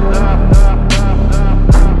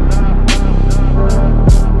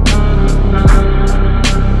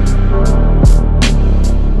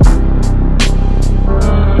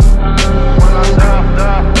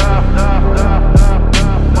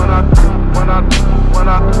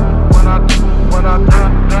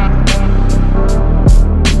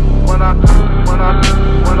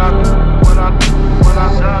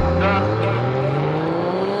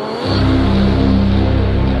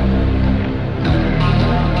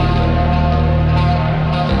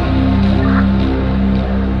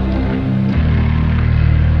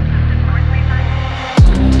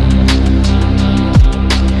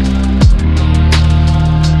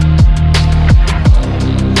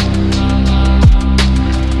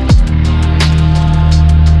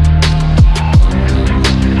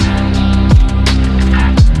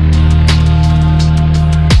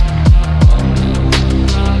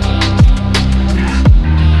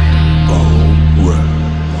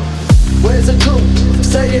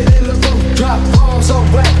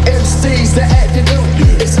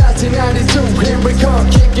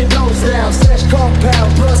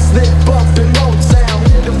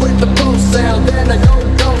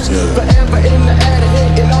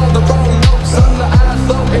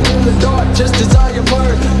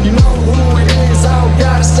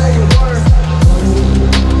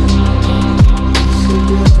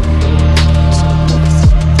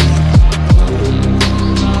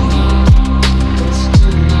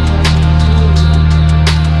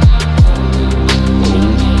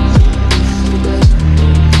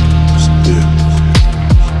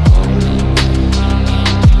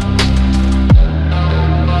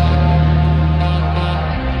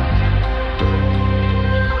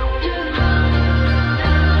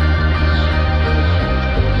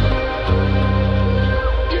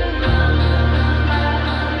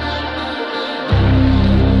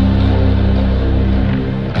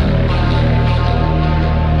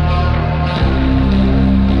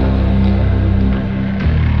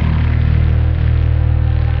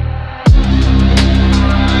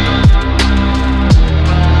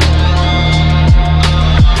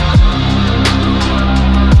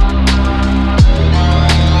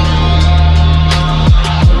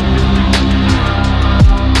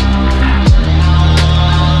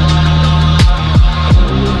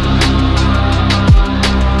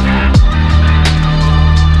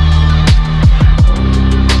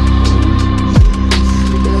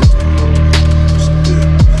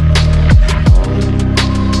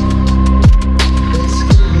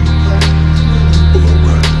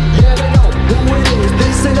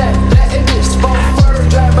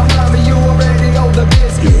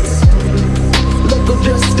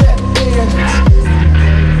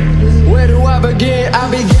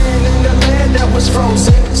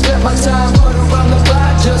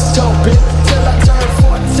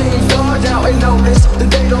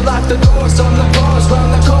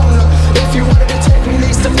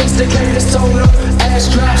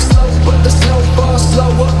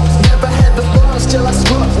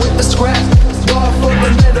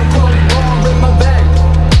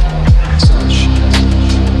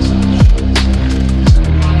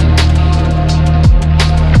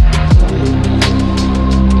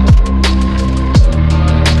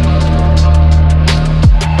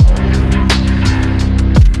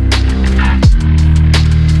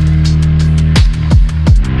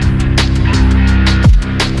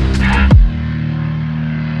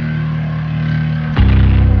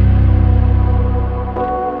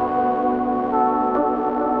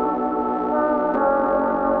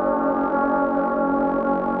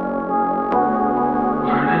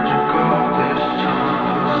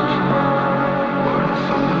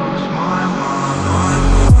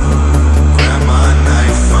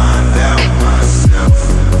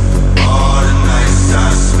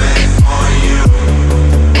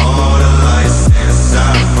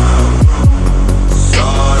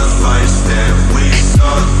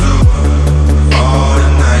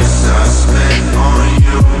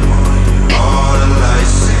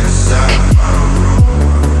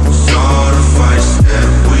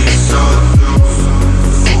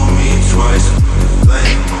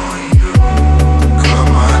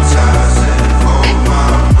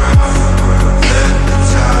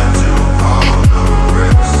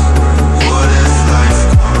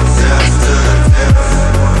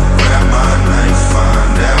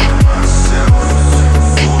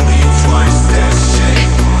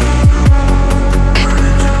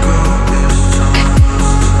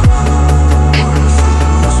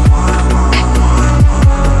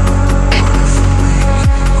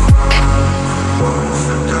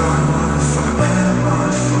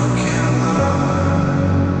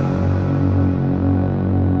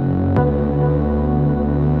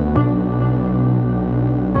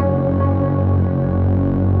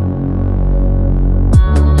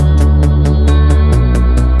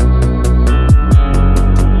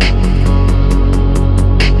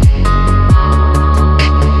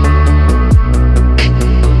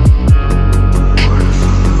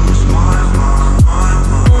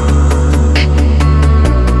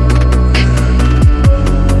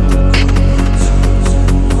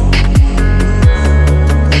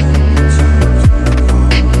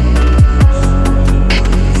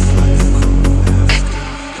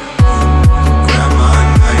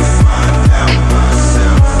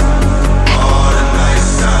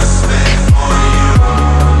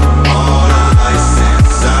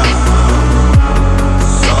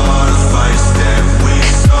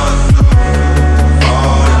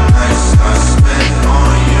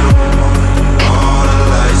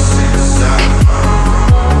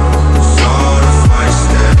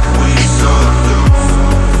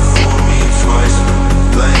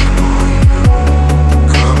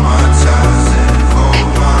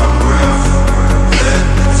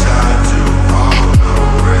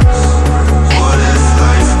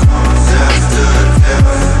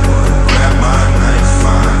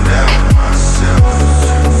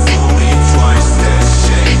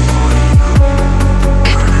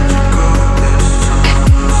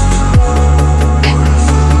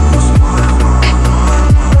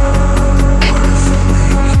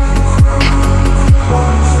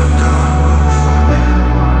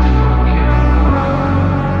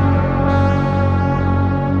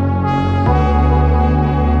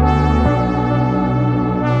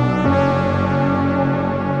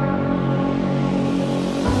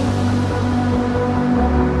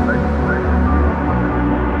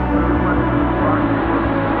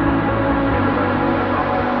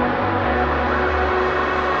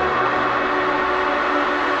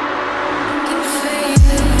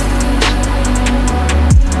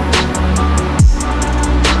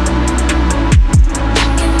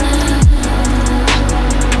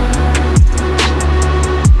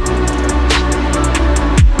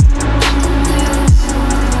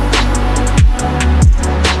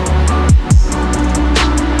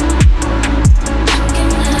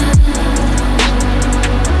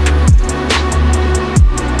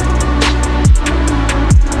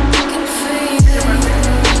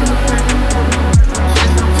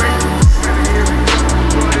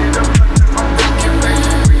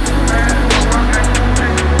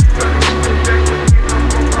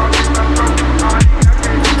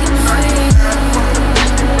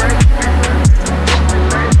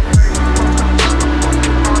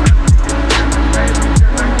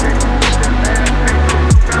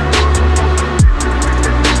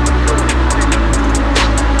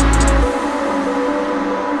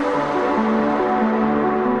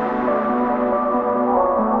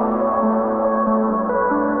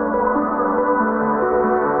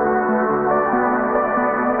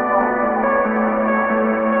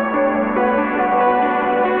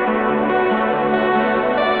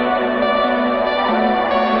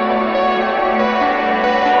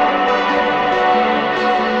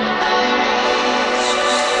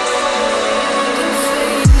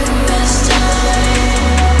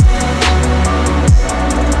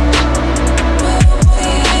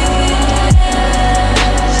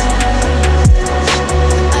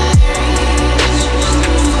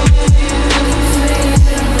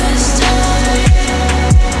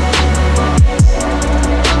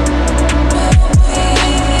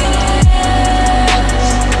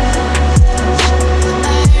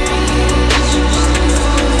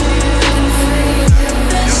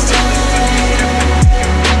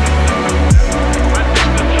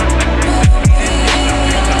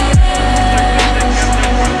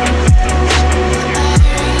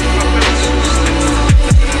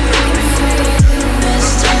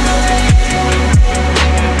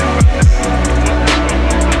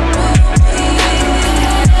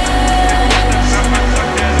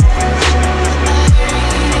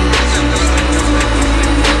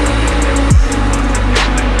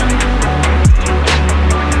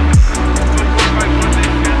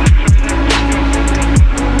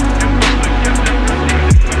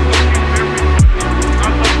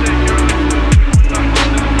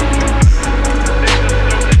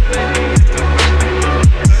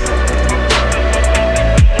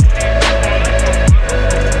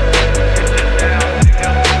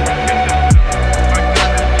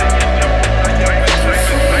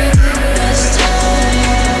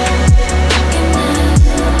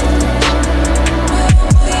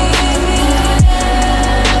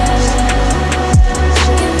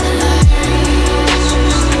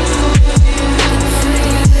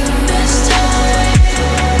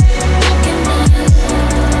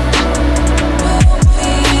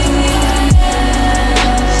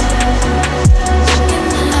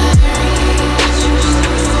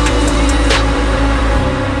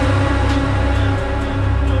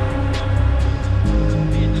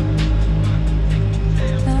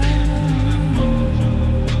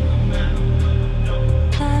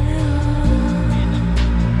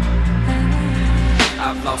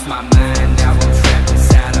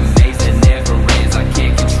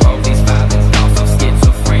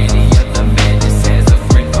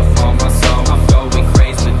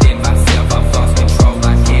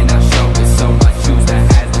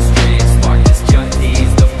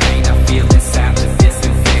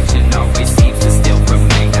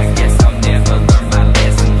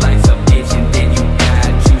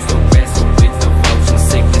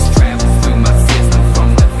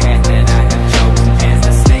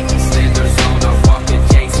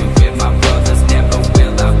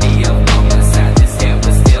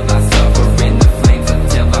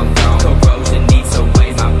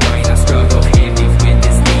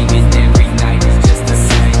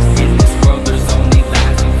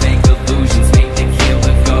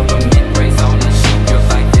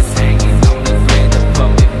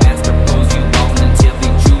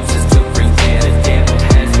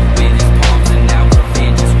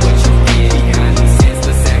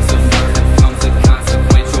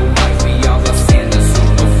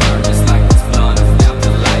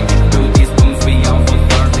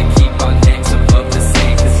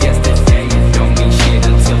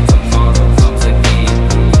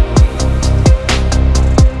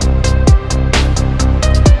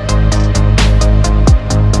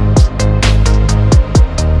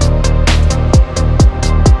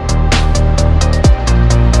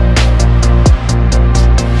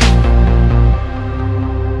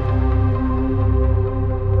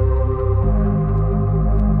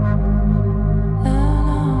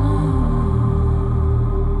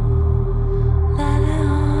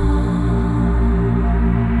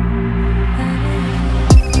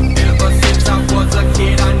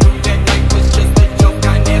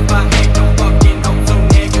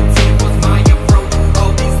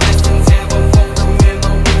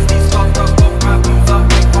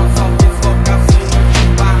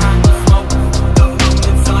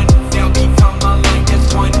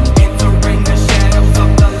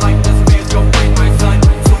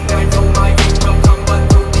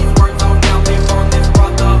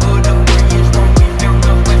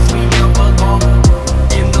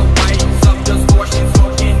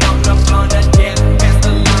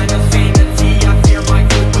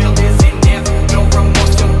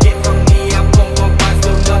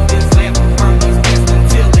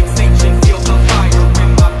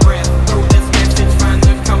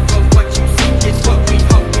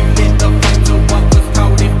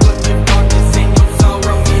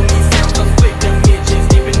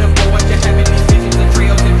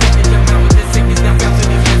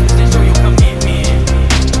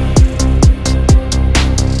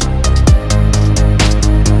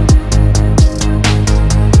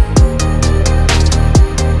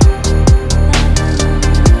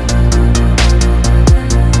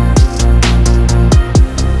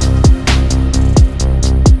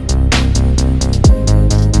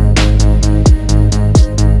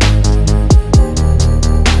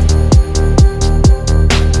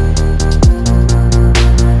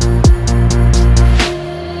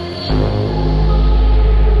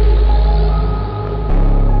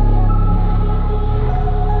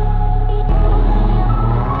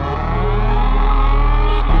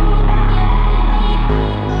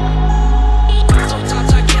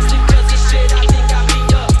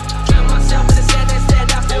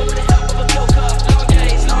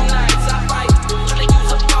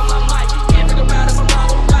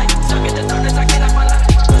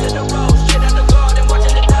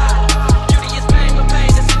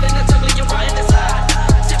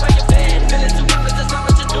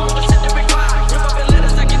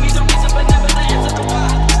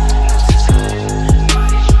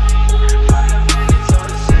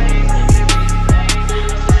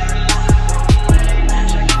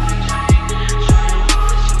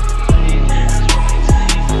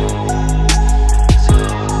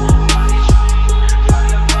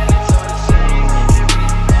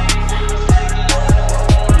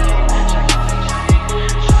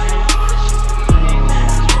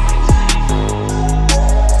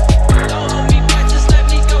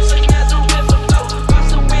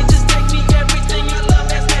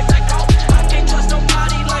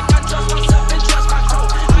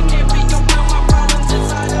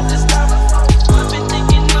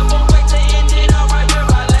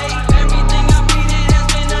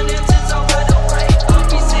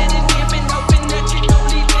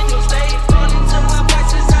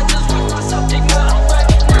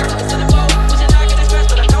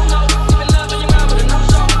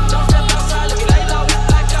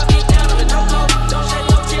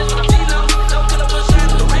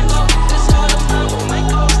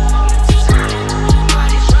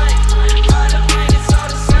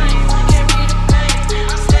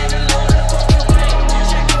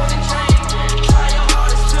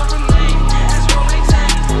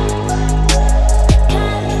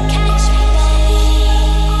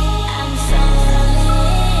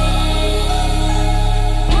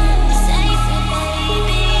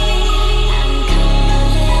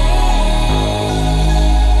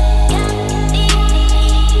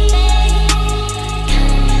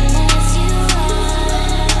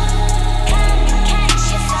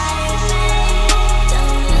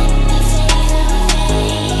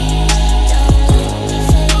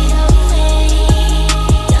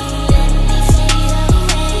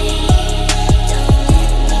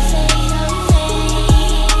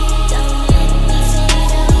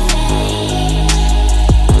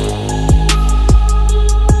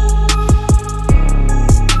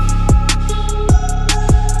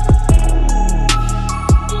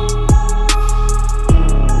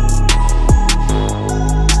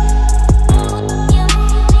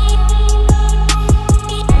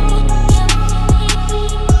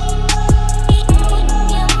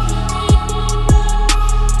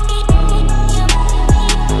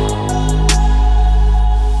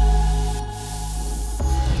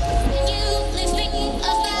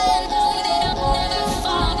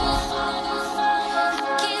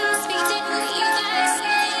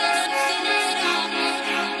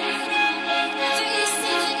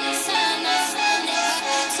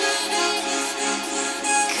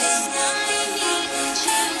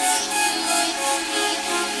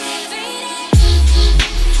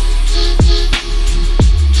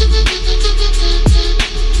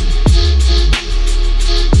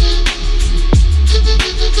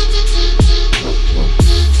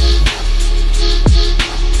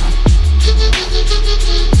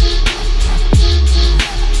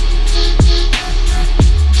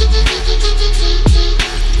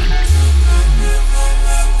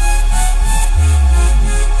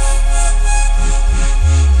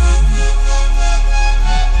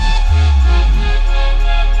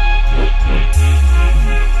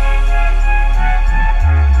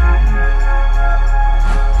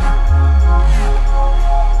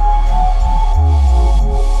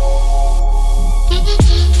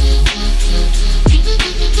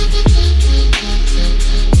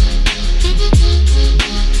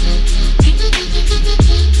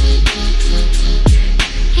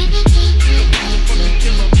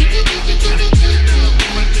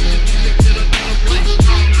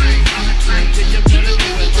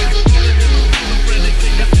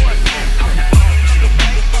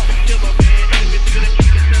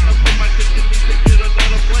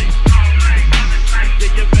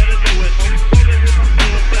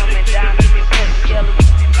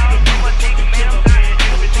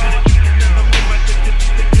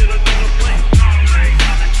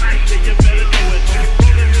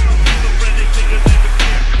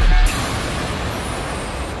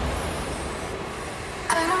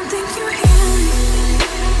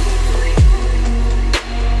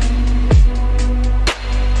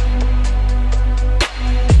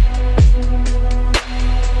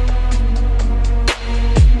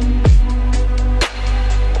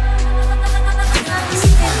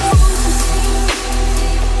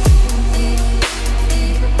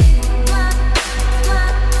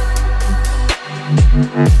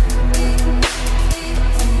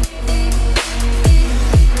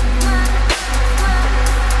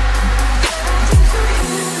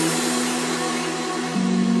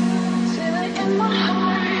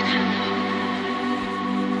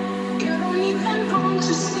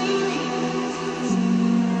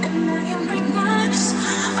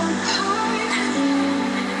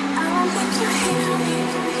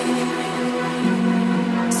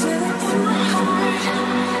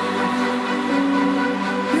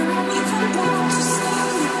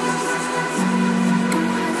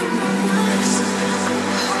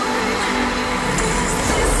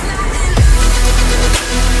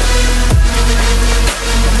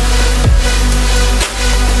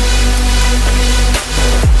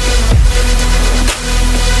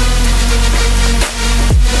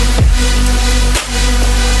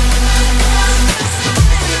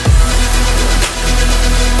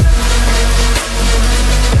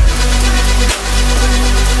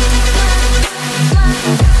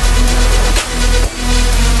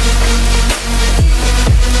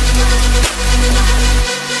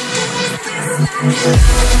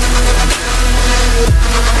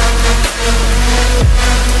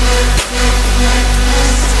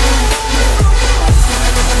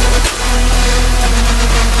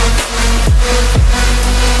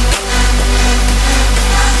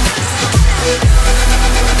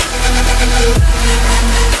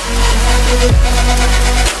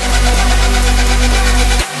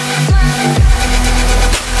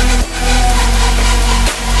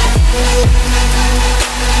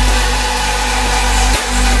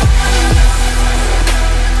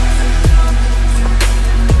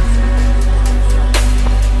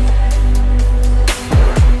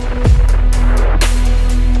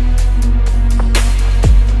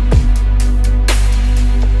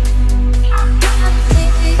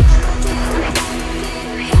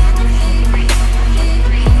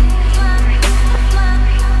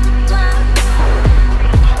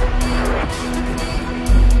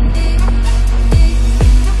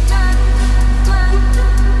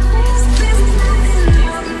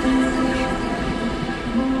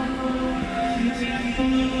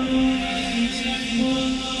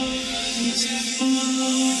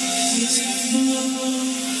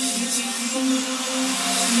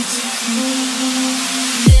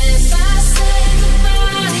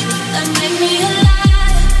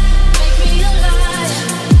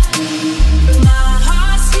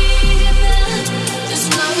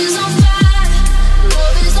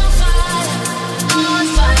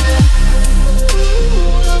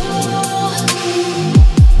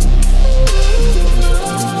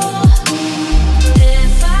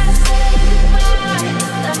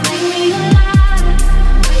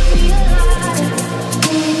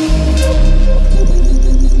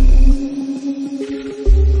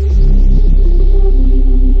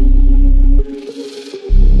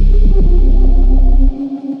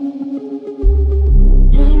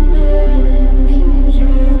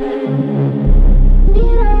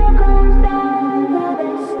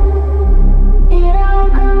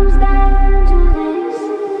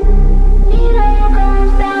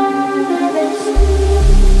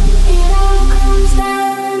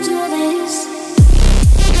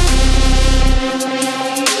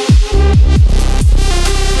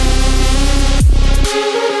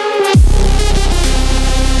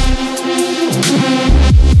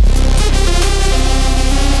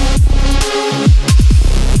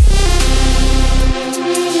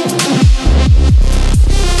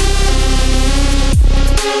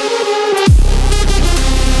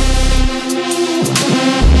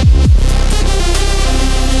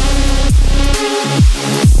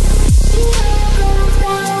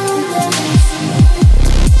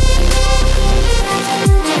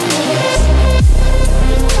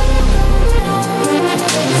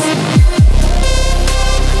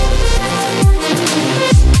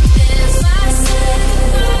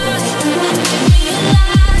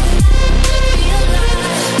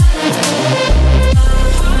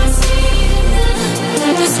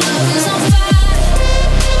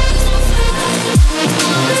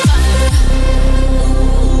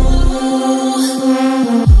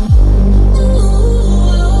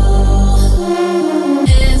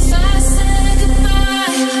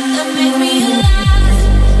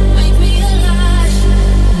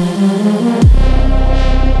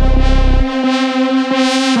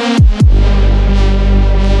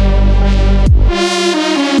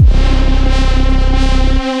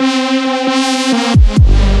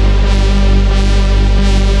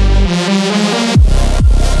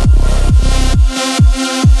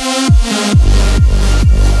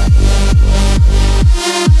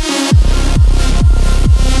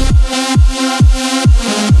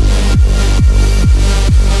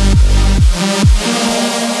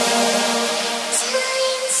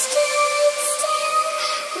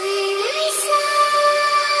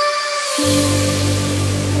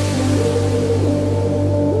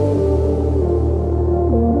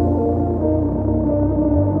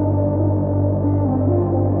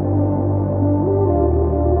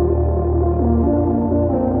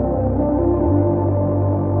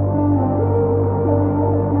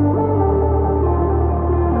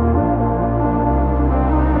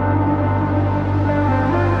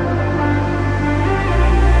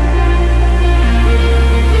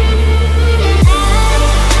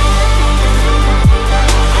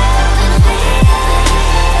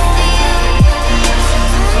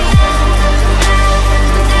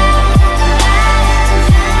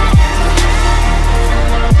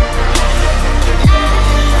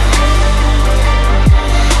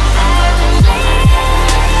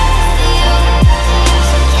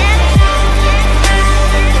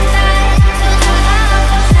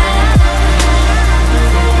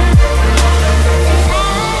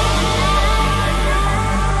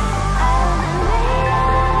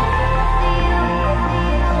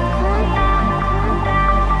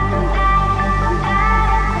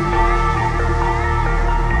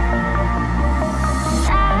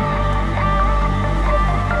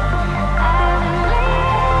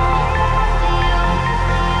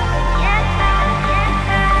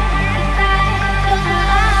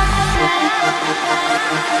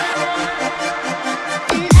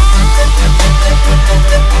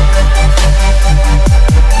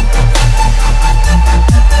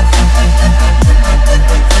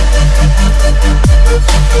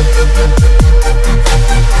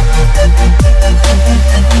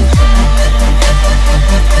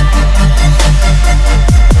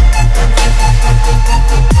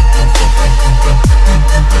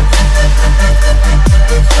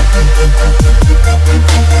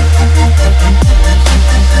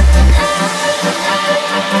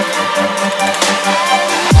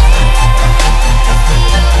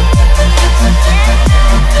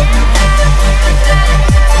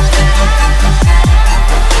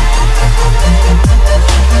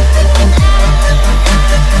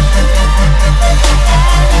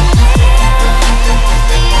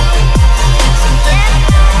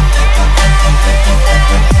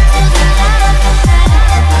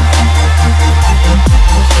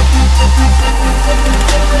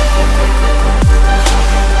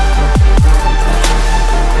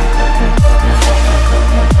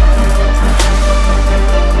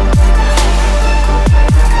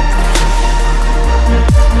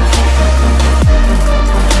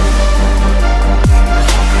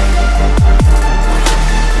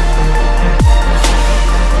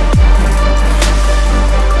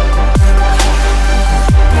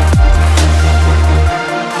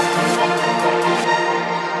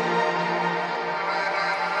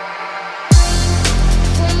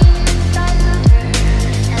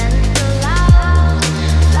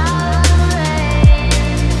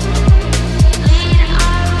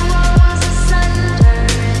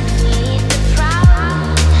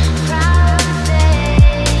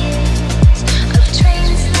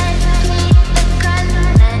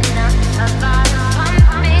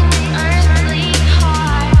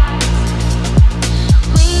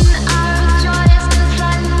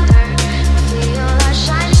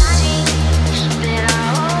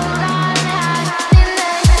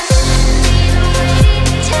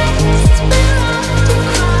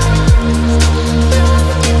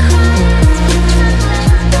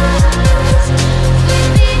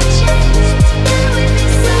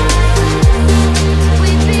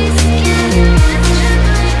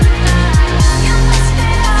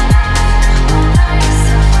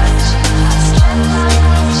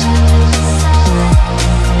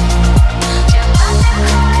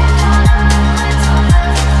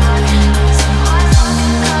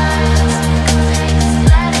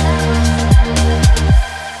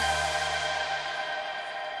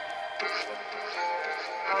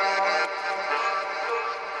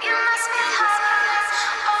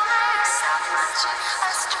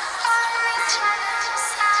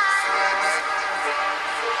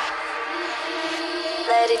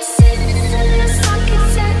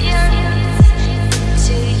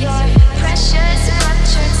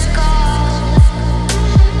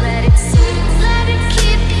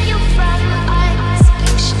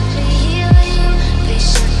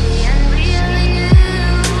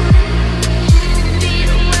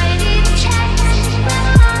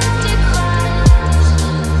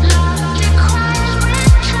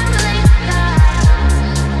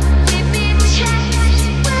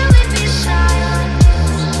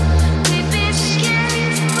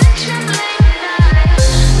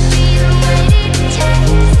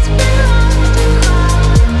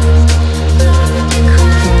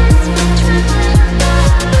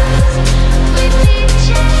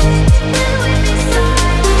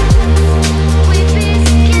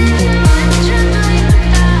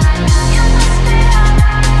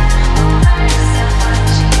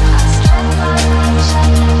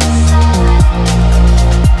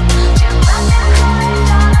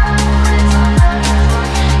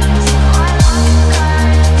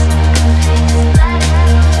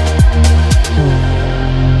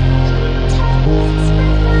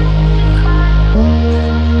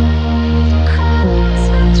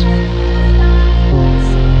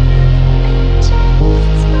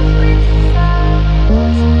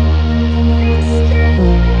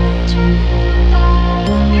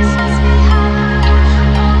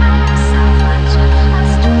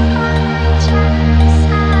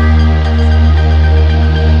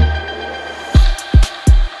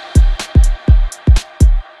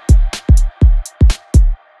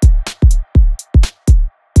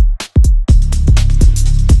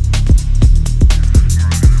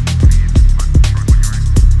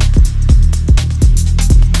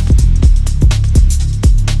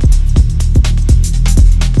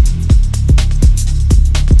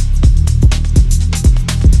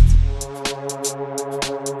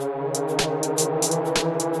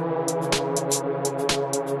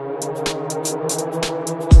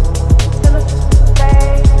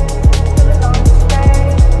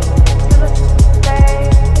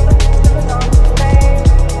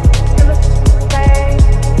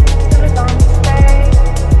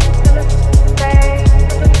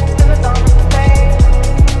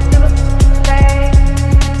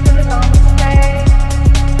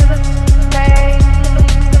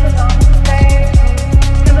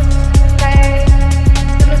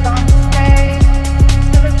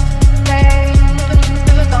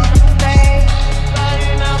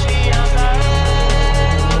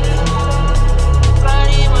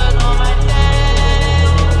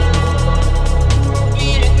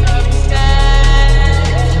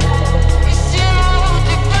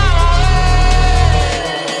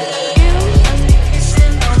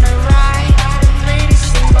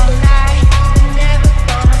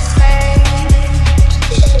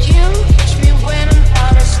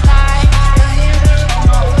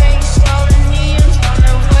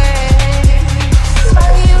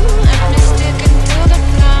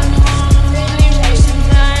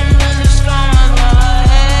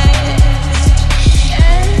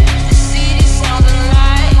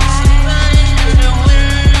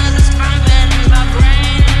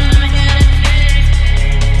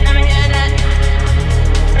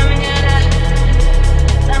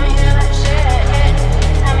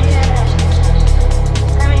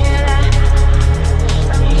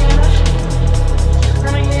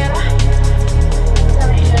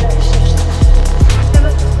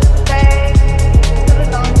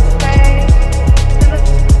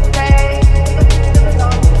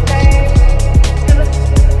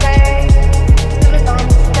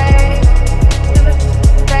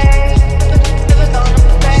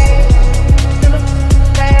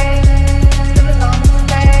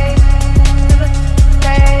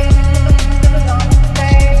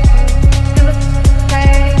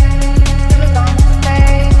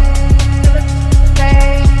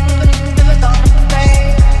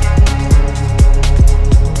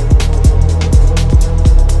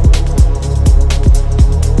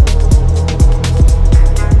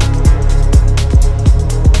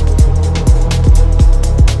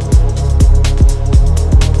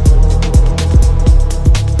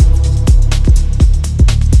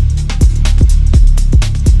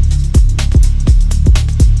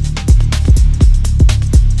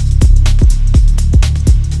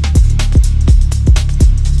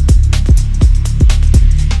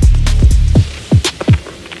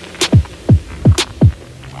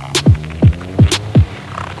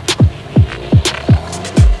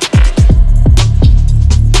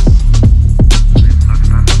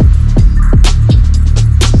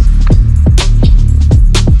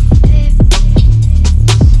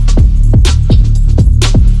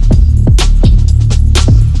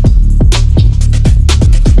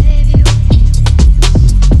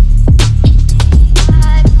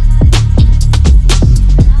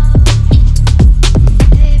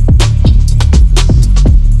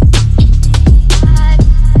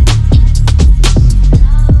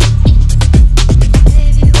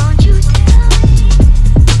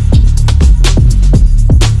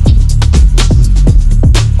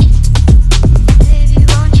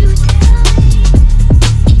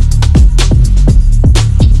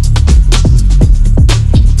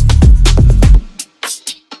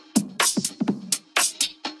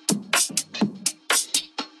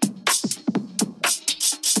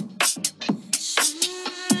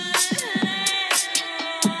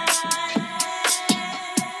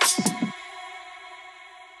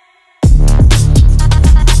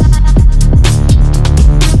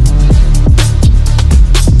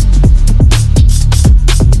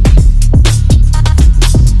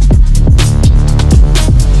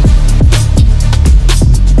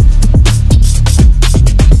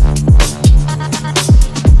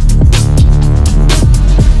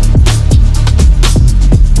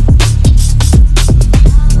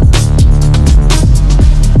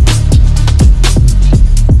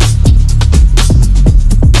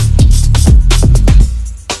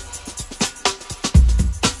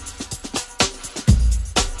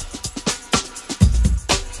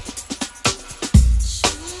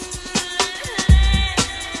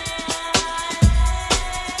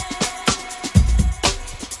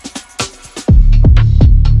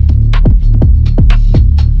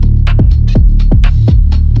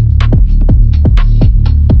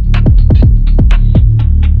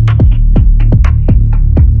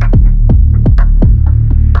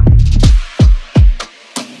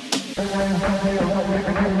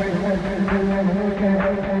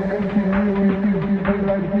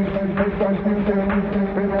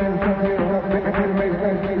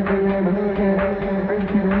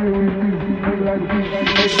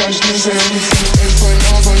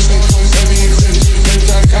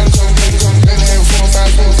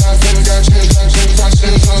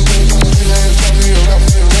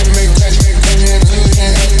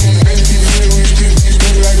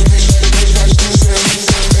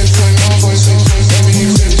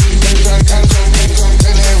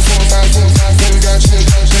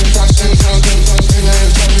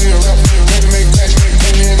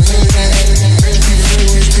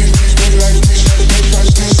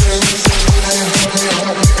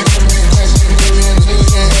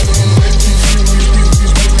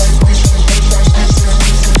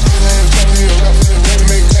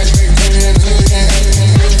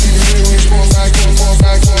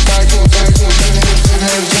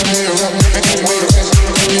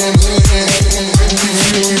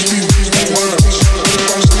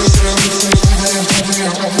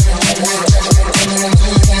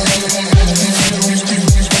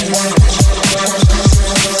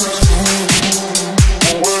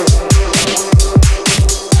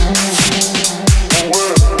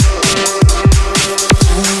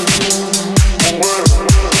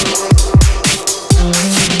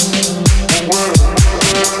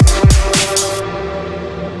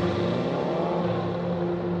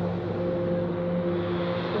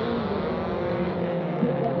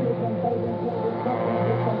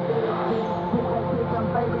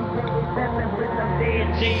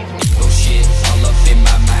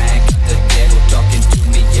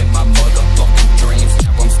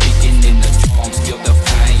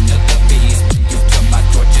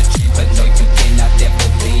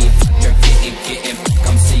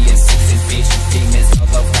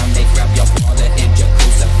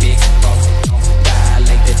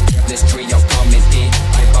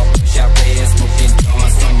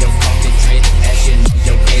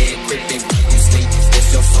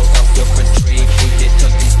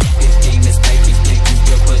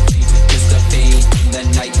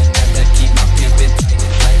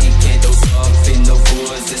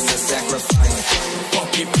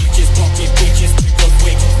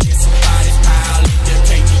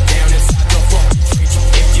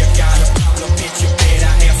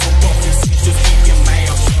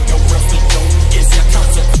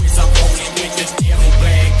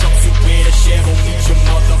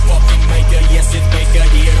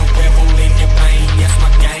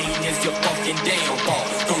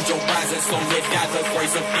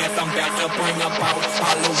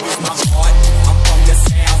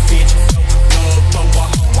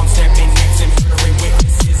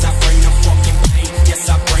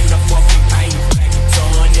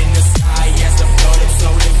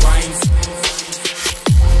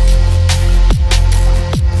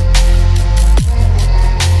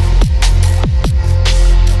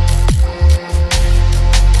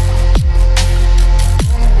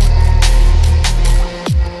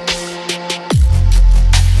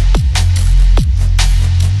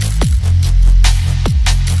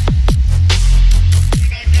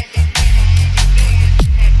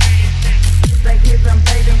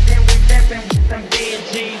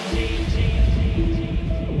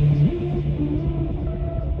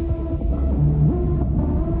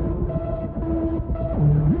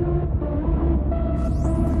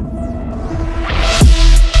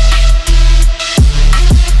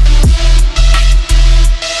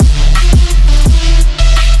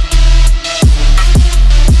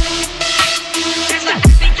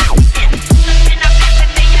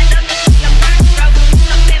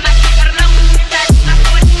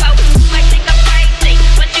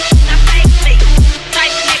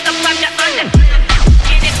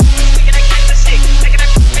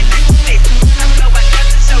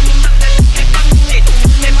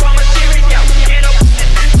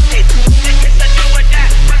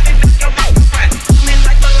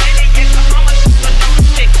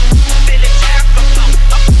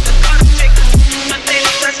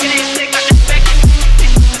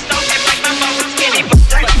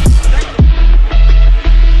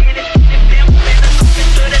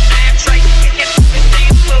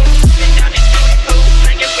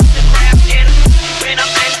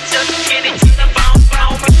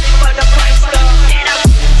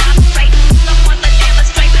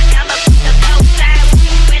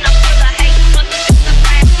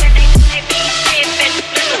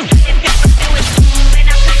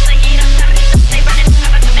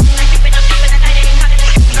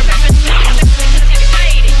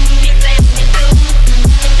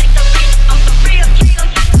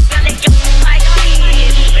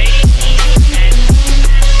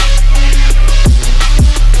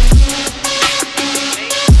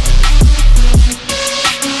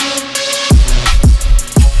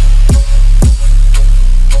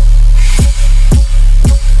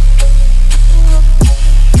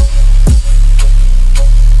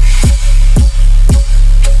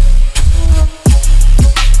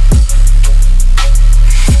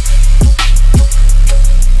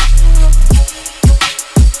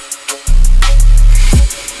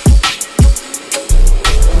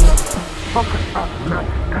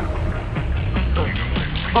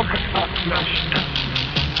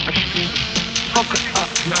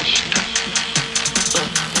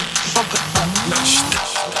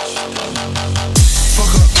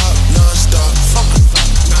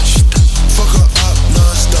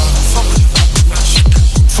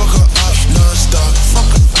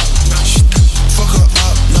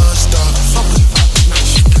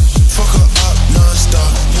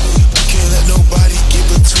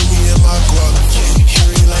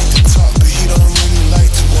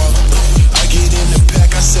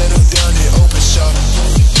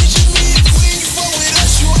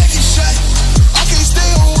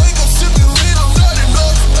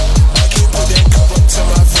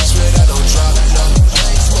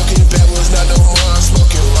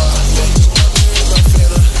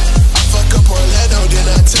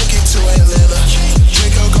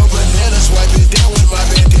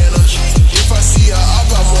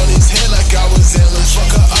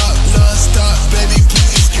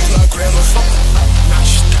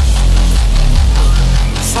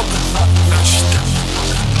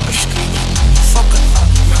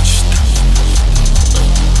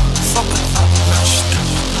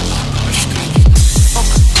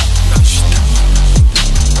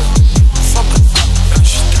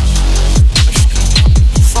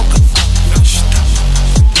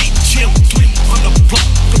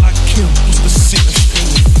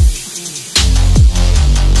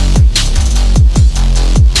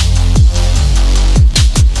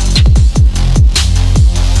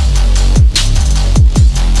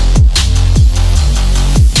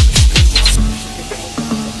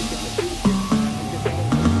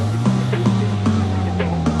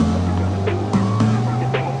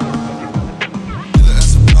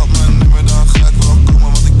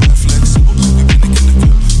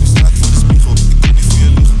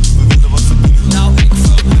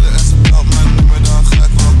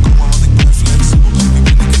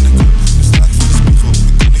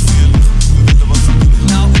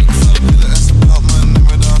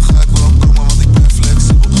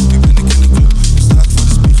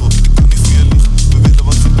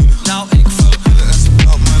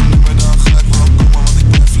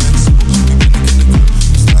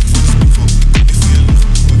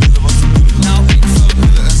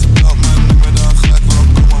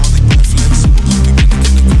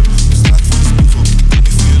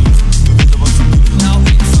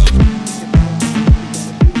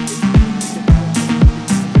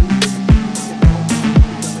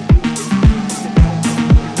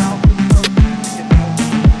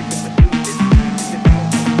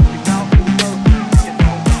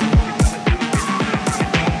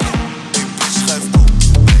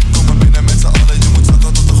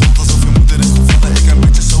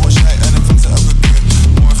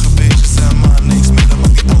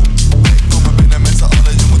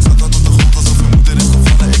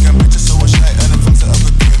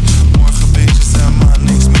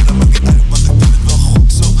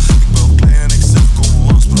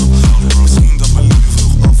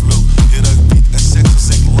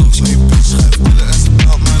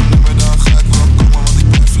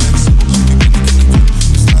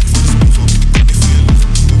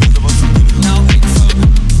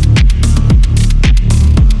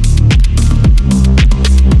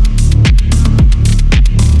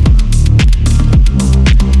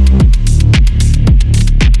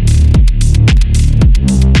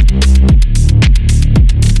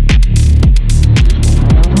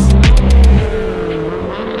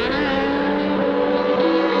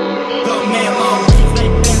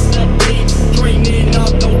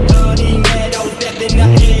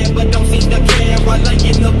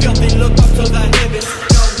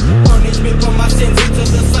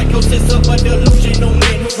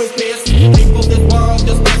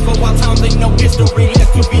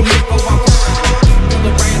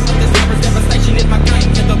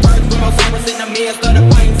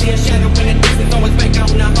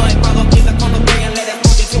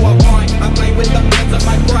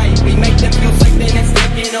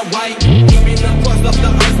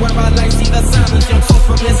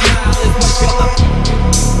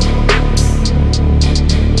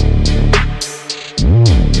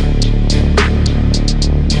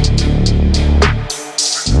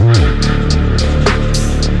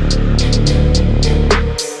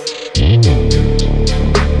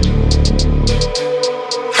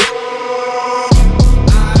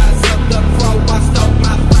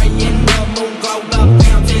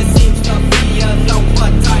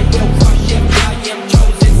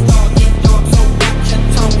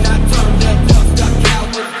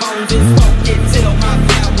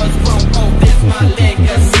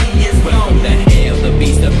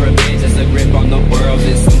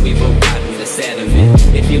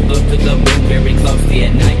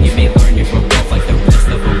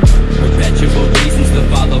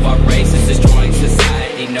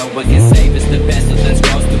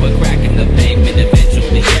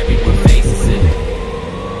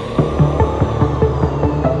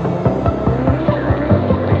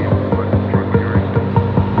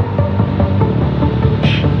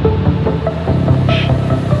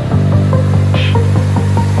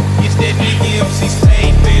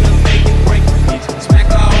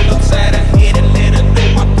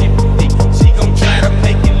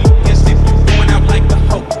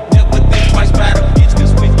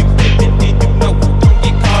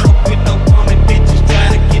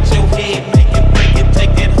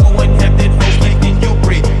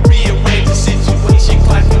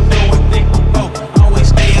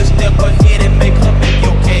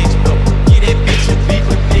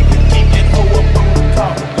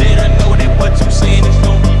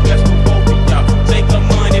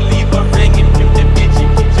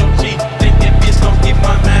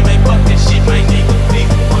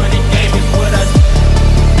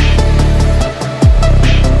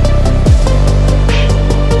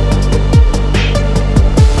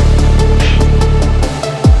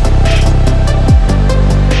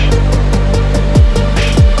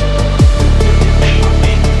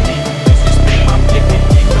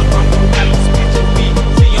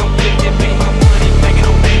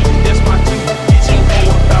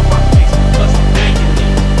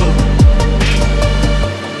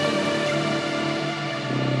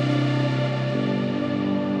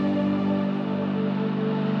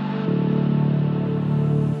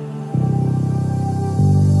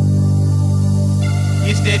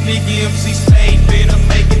that nigga MC Spade better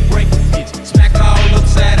make it break the bitch. Smack her all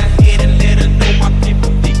upside her head and let her know my people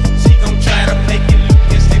thick. She gon' try to make it look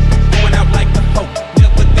as if you going out like the hoe.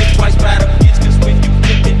 Never think twice by the bitch, cause when you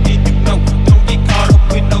flip it, then you know. Don't get caught up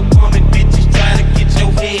with no woman, bitches try to get your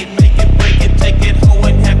head, make it break it, take that hoe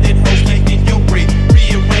and have that hoe making your bread.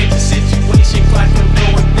 Rearrange the situation, clock the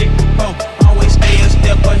door and think before. Always stay a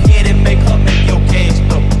step ahead and make her make your cash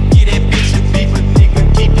flow. Get that bitch a beef, a nigga,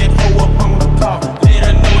 keep that hoe up on the car. Let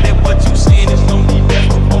her know that what you saying is gonna be best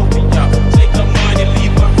for both of y'all. Take her money,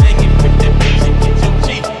 leave her hanging, put that bitch and get your G.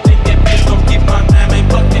 Think that bitch gon' get my name, ain't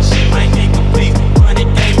fuck that shit, my nigga, please. Money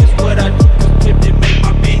game is what I do, cause flip it, make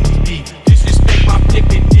my business be. Disrespect my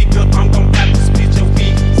flippin', nigga, I'm gon' have to split your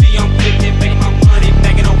feet. See, I'm flippin', make my money,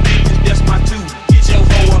 bagging on bitches, that's my two. Get your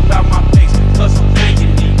hoe up out my face, cause I'm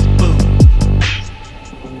banging these boo.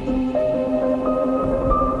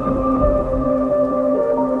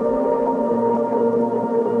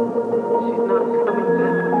 She's not coming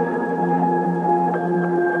back.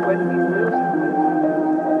 When we lose someone,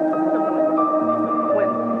 when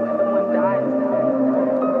someone dies,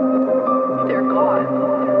 they're gone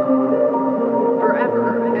forever,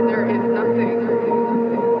 and there is nothing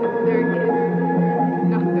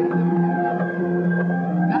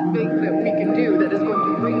that we can do that is going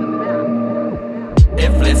to bring them back.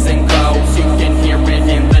 If listen close, you can hear it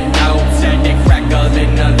in the notes. And it crackle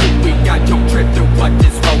in the loop. We got your trip through what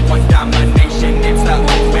this road was. Domination, it's the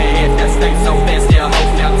overhead that stays so there's still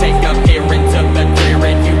hope. Now take a peer into the rear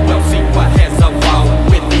and you will see what has evolved.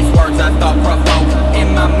 With these words I thought provoke.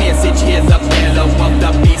 In my message, here's a pillow of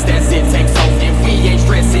the beast as it takes hold. And we ain't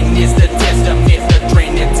stressing, it's the testament. The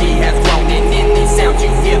Trinity has grown, and in these sounds you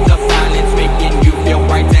hear the violence making you feel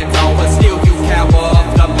right and all. But still you cower of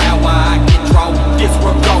the power I control.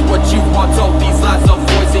 Disregard what you are told. These lies of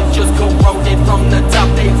voices just corroded from the top.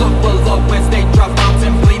 They look below as they drop bombs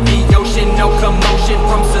and bleed the ocean.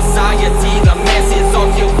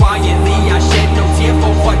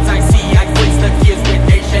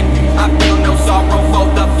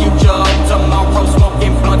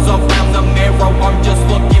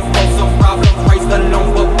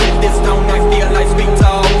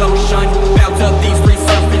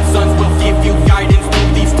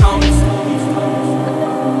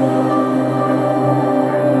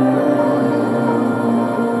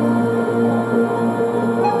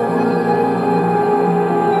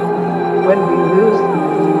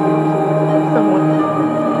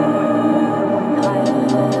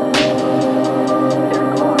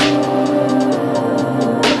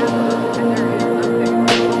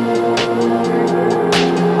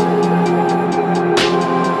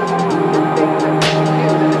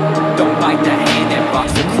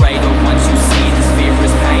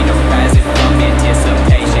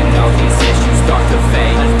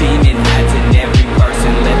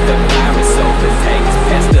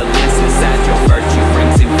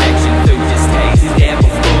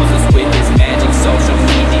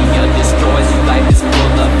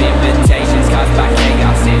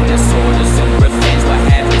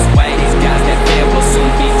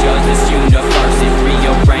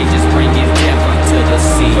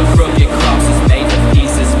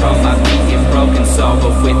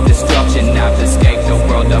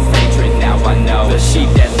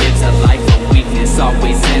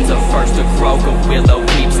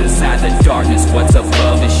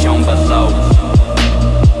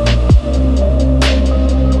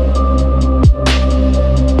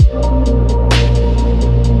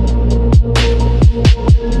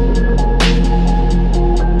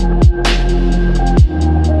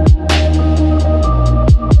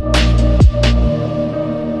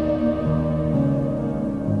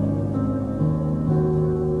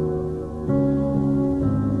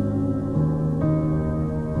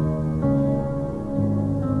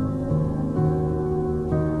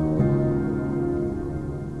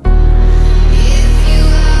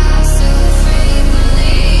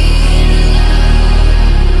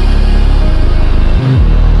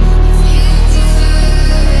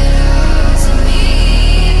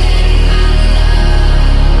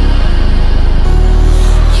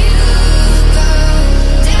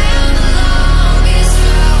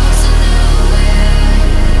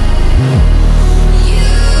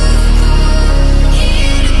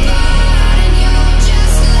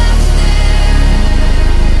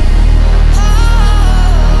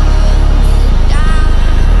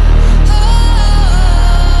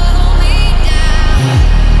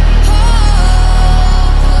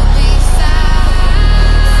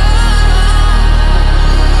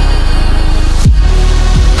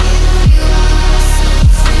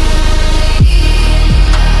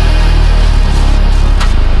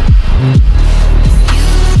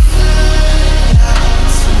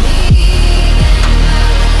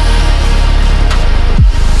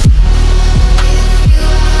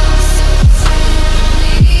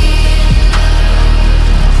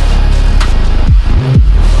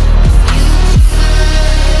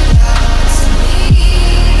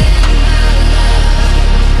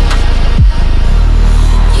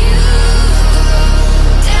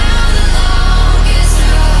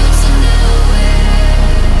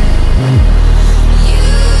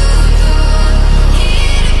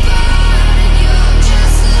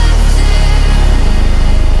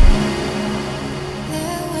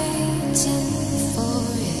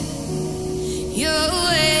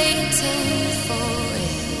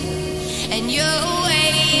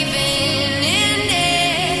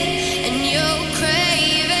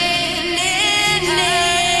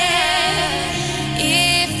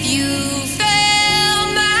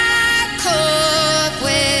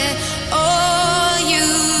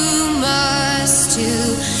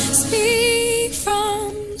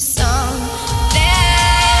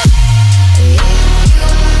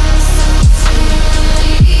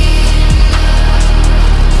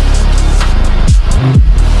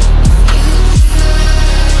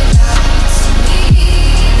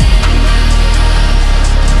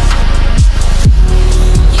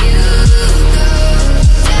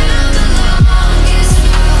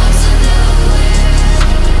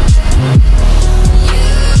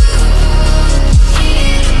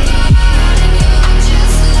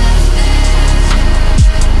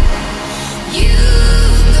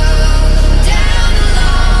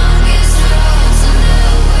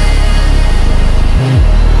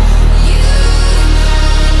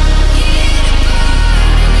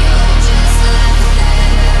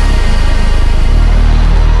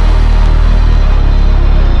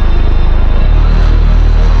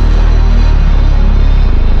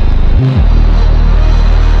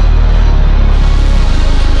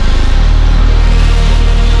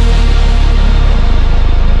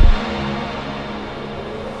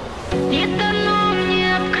 Не дано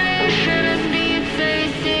мне об крыше разбиться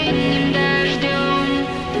весенним дождем.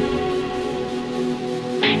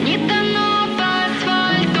 Не дано по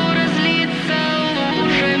асфальту разлиться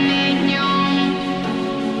лужами днем.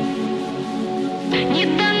 Не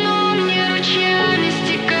дано мне ручьями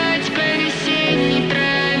стекать по весенней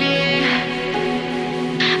траве.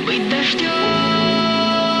 Быть дождем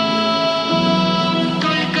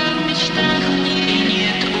только в мечтах в мире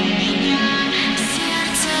нет у меня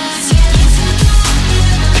сердца.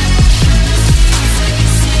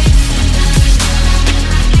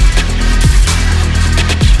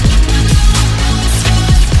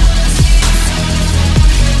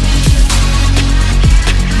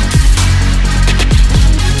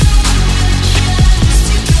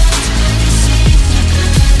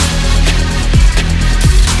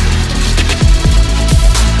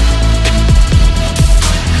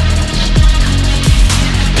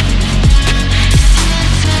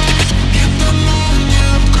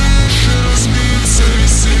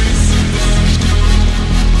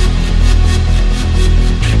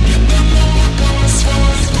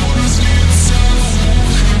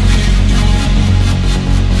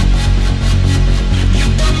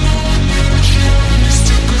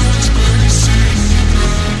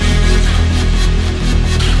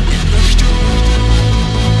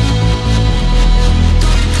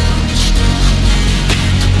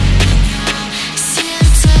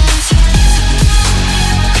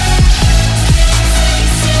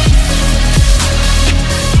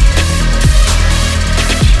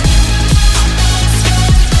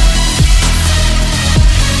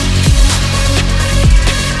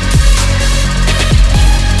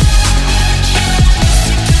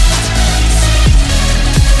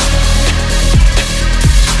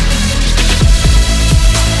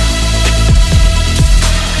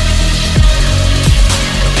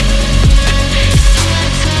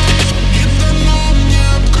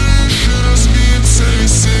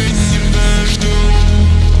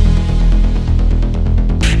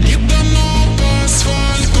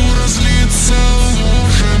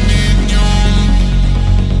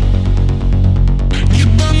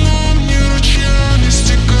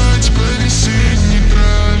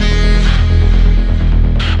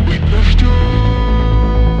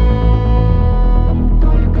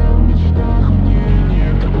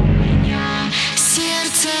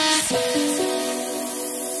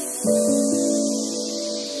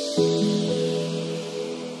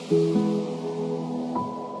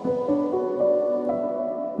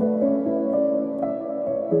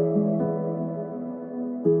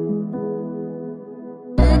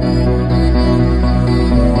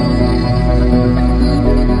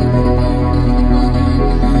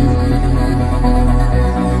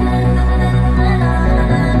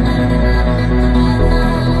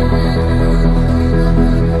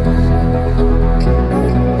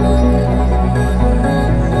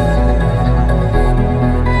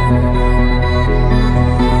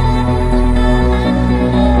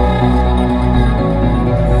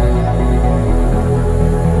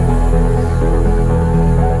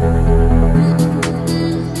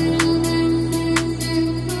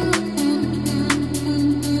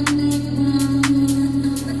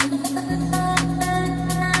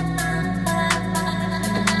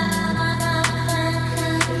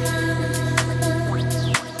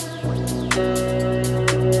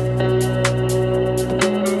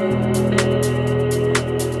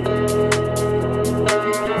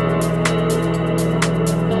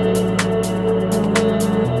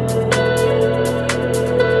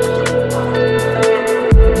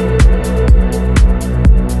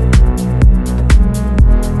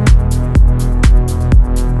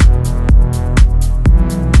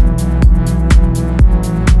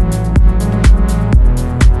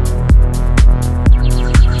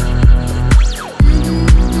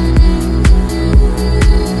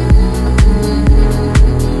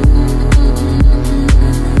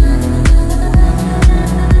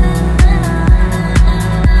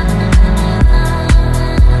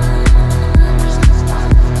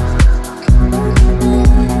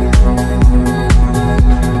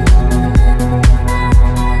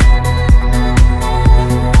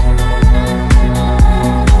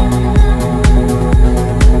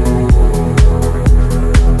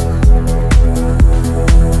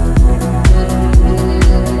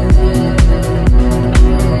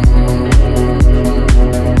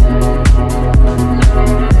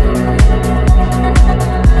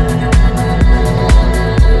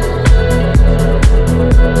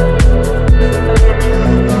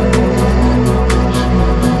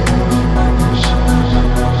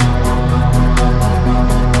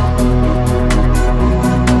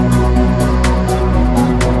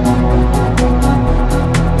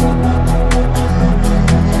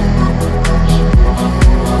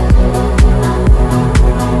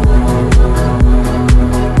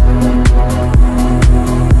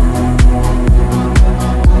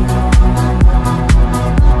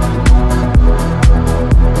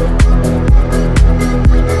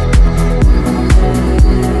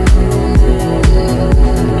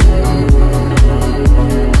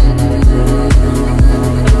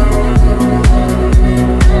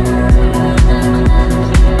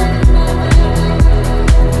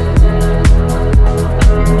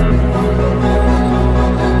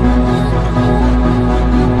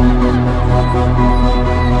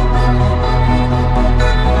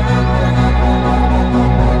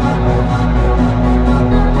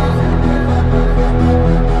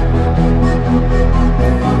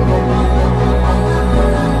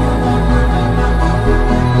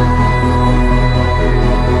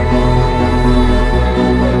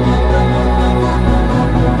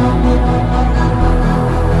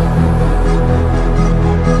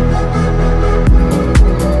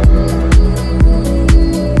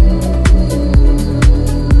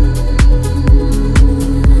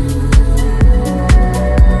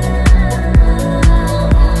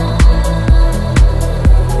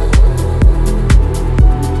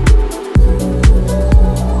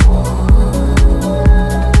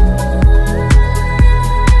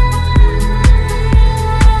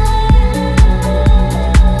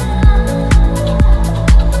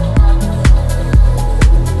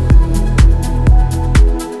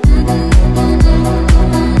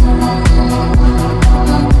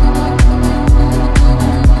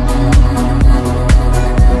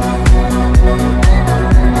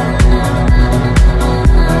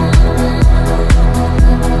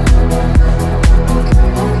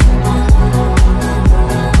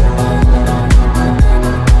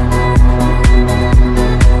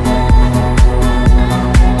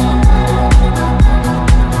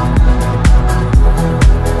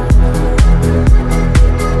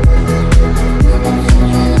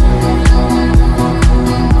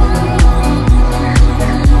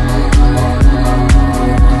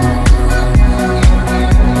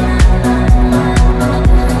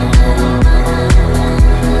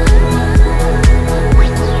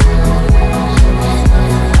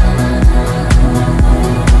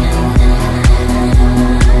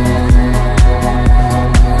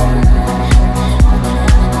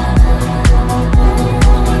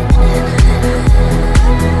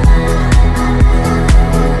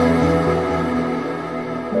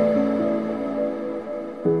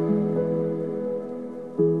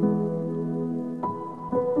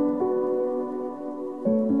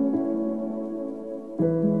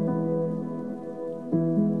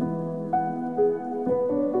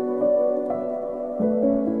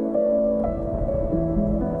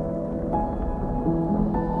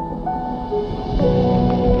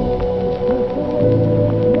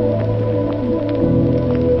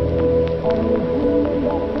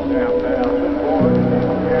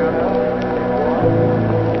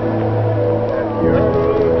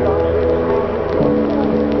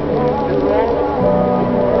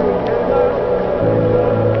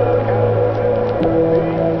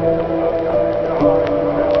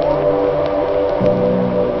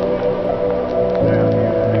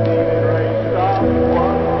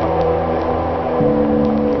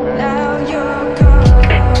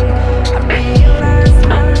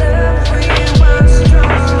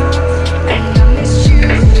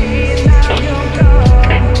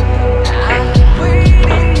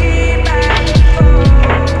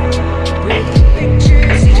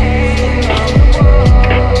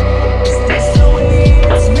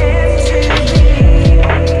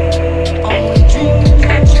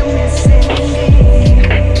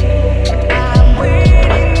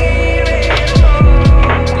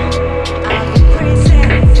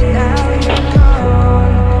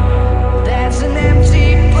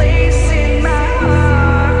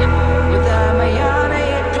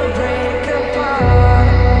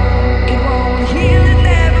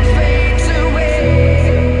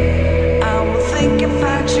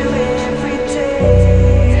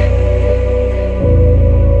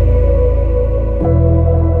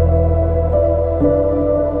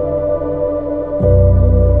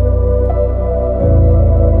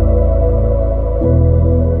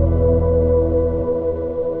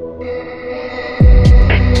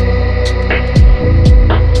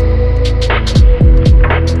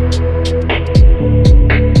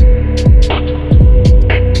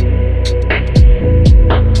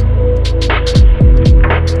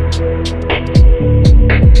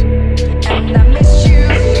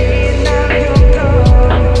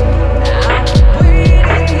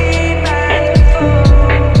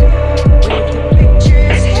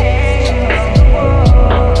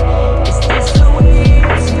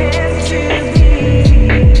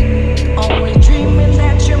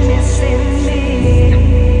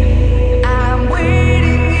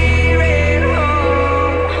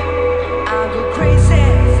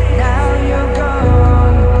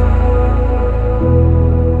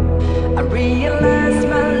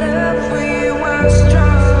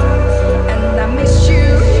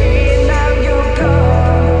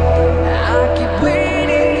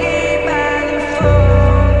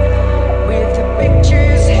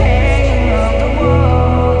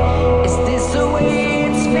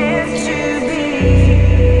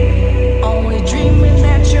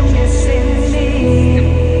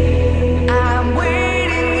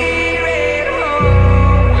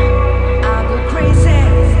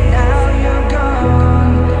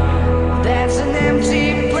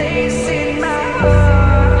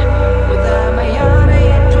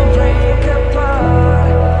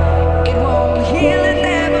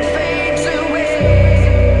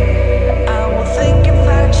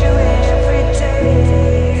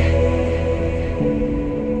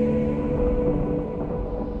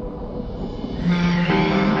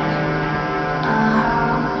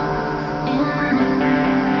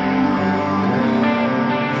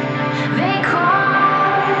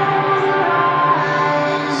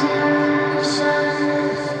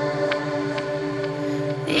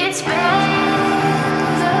 It's been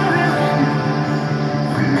the ruin.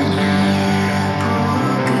 Меня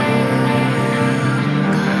пугает.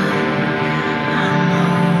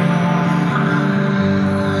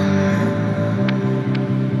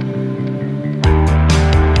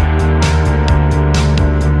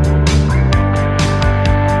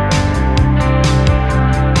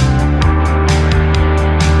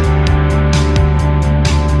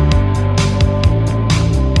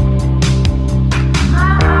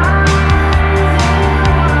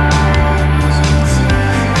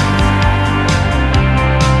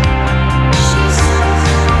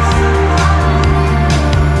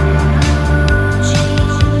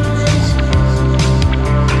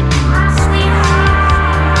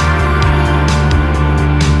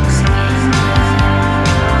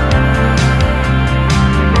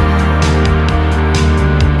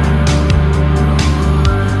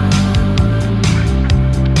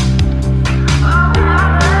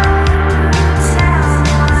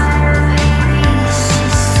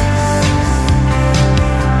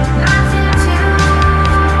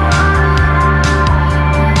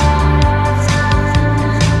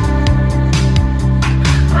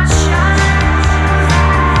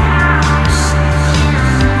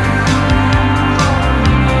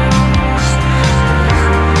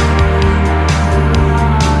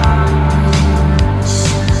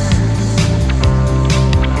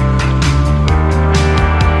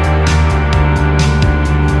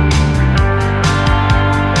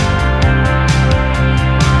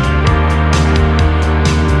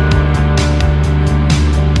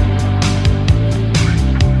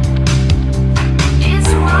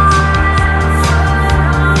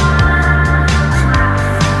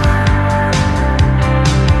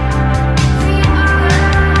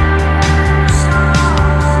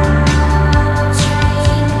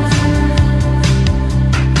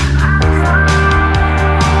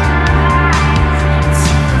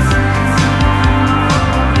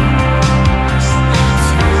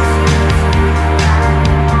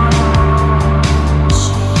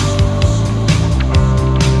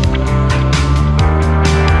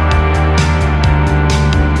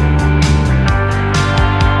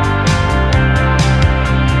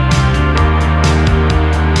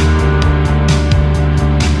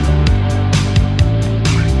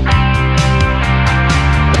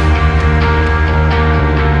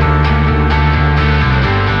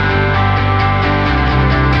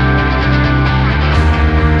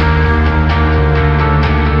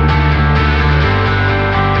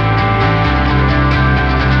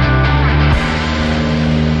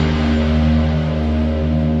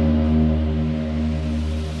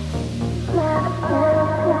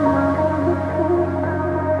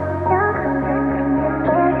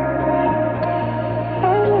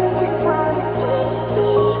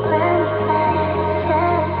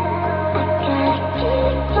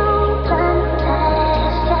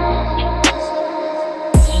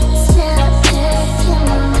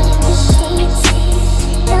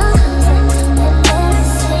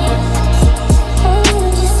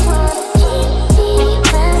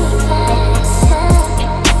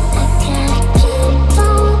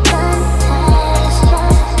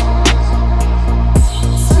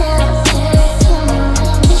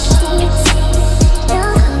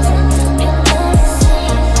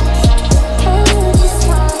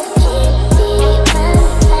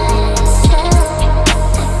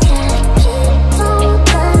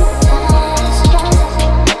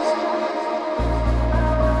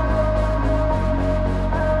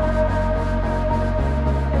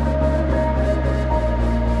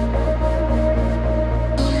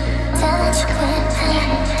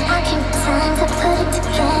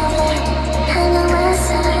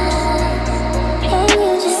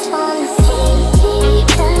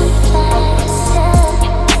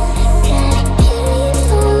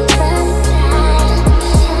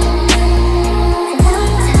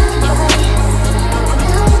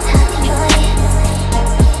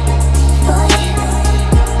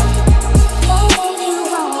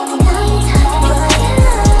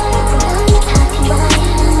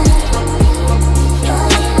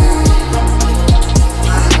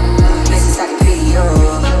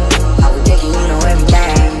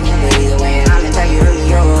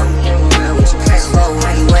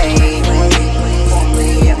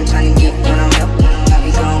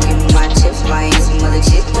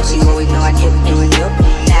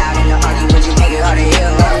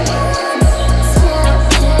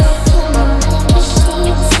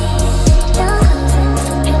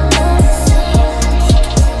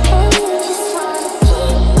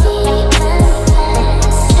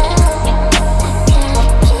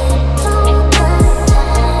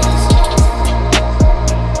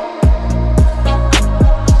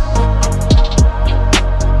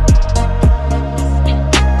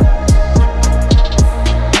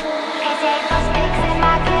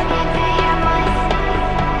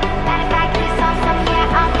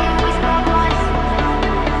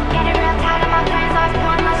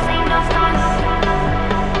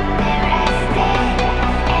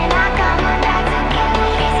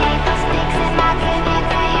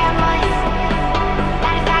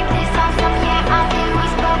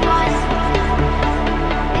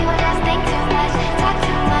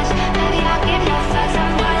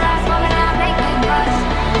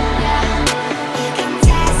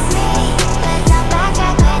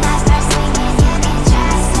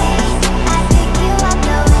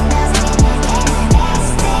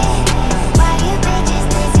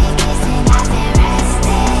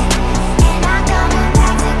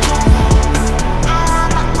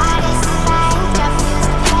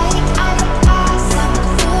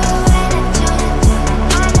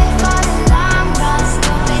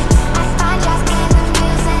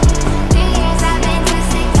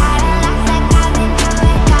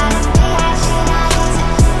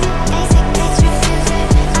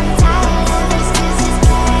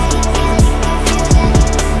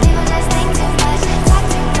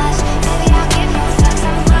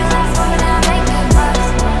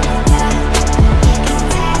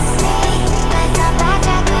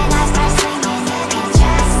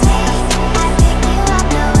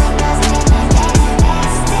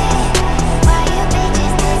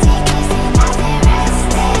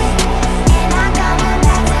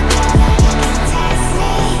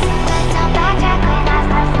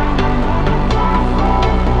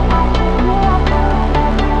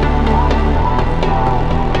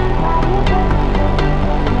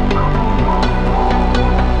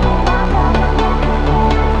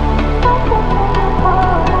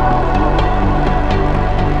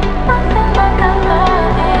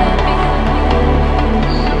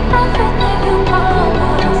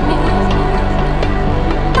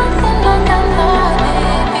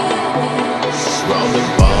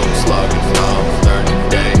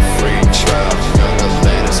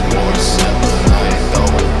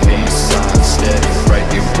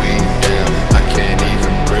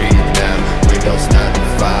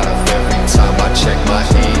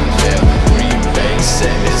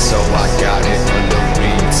 I got it under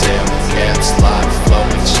retail. Caps lock,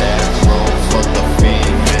 flowing chat, room full of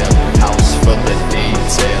female, house full of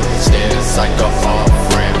detail. Stairs like a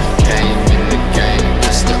off-ramp, came in the game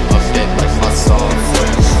just to update like my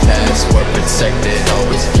software. Password protected,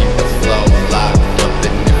 always keep the flow locked up.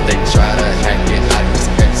 And if they try to hack it, I just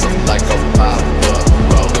X them like a pop-up.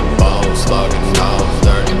 Rolling bones, logging off,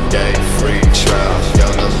 30-day free trial.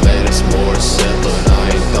 Younger latest more simpler, I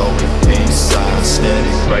ain't throwing peace signs.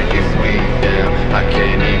 Steady breaking weed down, I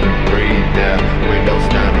can't even breathe now. Windows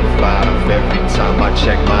 95, every time I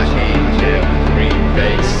check my email.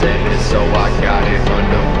 Rebate send it, so I got it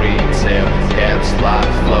under retail. Caps lock,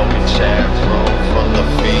 flowing chat, room full of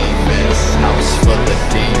females, house full of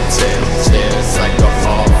demons.